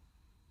go.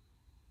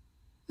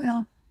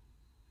 Well,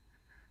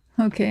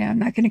 okay, I'm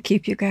not going to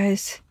keep you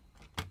guys.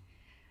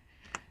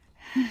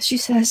 She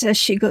says as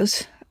she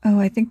goes, oh,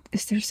 I think,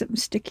 is there something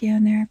sticky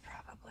on there?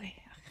 Probably.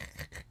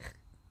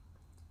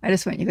 I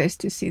just want you guys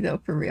to see, though,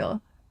 for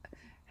real,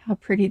 how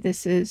pretty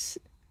this is,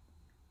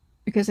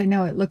 because I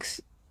know it looks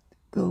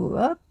go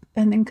up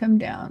and then come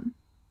down.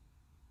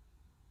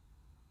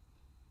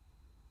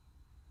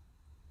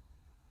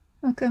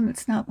 How come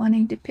it's not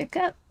wanting to pick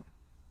up?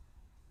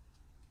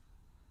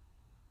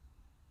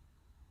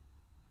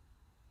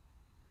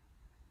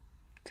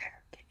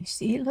 There, can you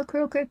see? Look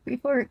real quick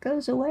before it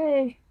goes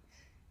away.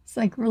 It's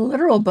like a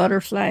literal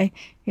butterfly.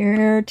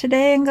 Here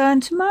today and gone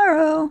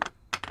tomorrow.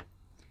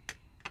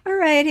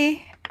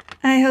 Alrighty.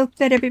 I hope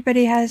that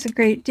everybody has a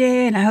great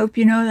day, and I hope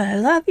you know that I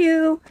love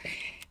you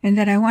and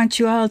that I want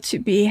you all to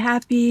be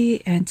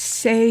happy and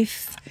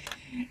safe.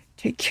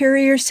 Take care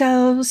of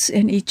yourselves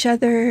and each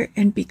other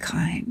and be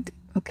kind,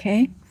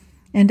 okay?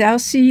 And I'll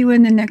see you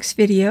in the next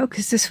video,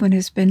 because this one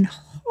has been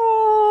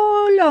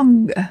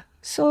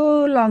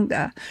so long.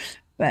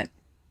 But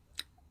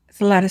it's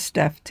a lot of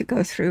stuff to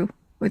go through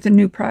with a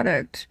new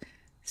product.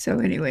 So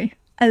anyway,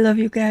 I love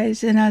you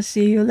guys, and I'll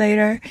see you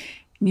later.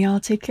 And y'all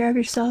take care of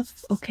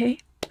yourself, okay?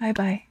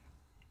 Bye-bye.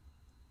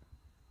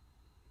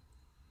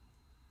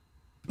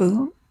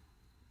 Boom.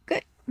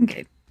 Good.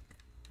 Okay.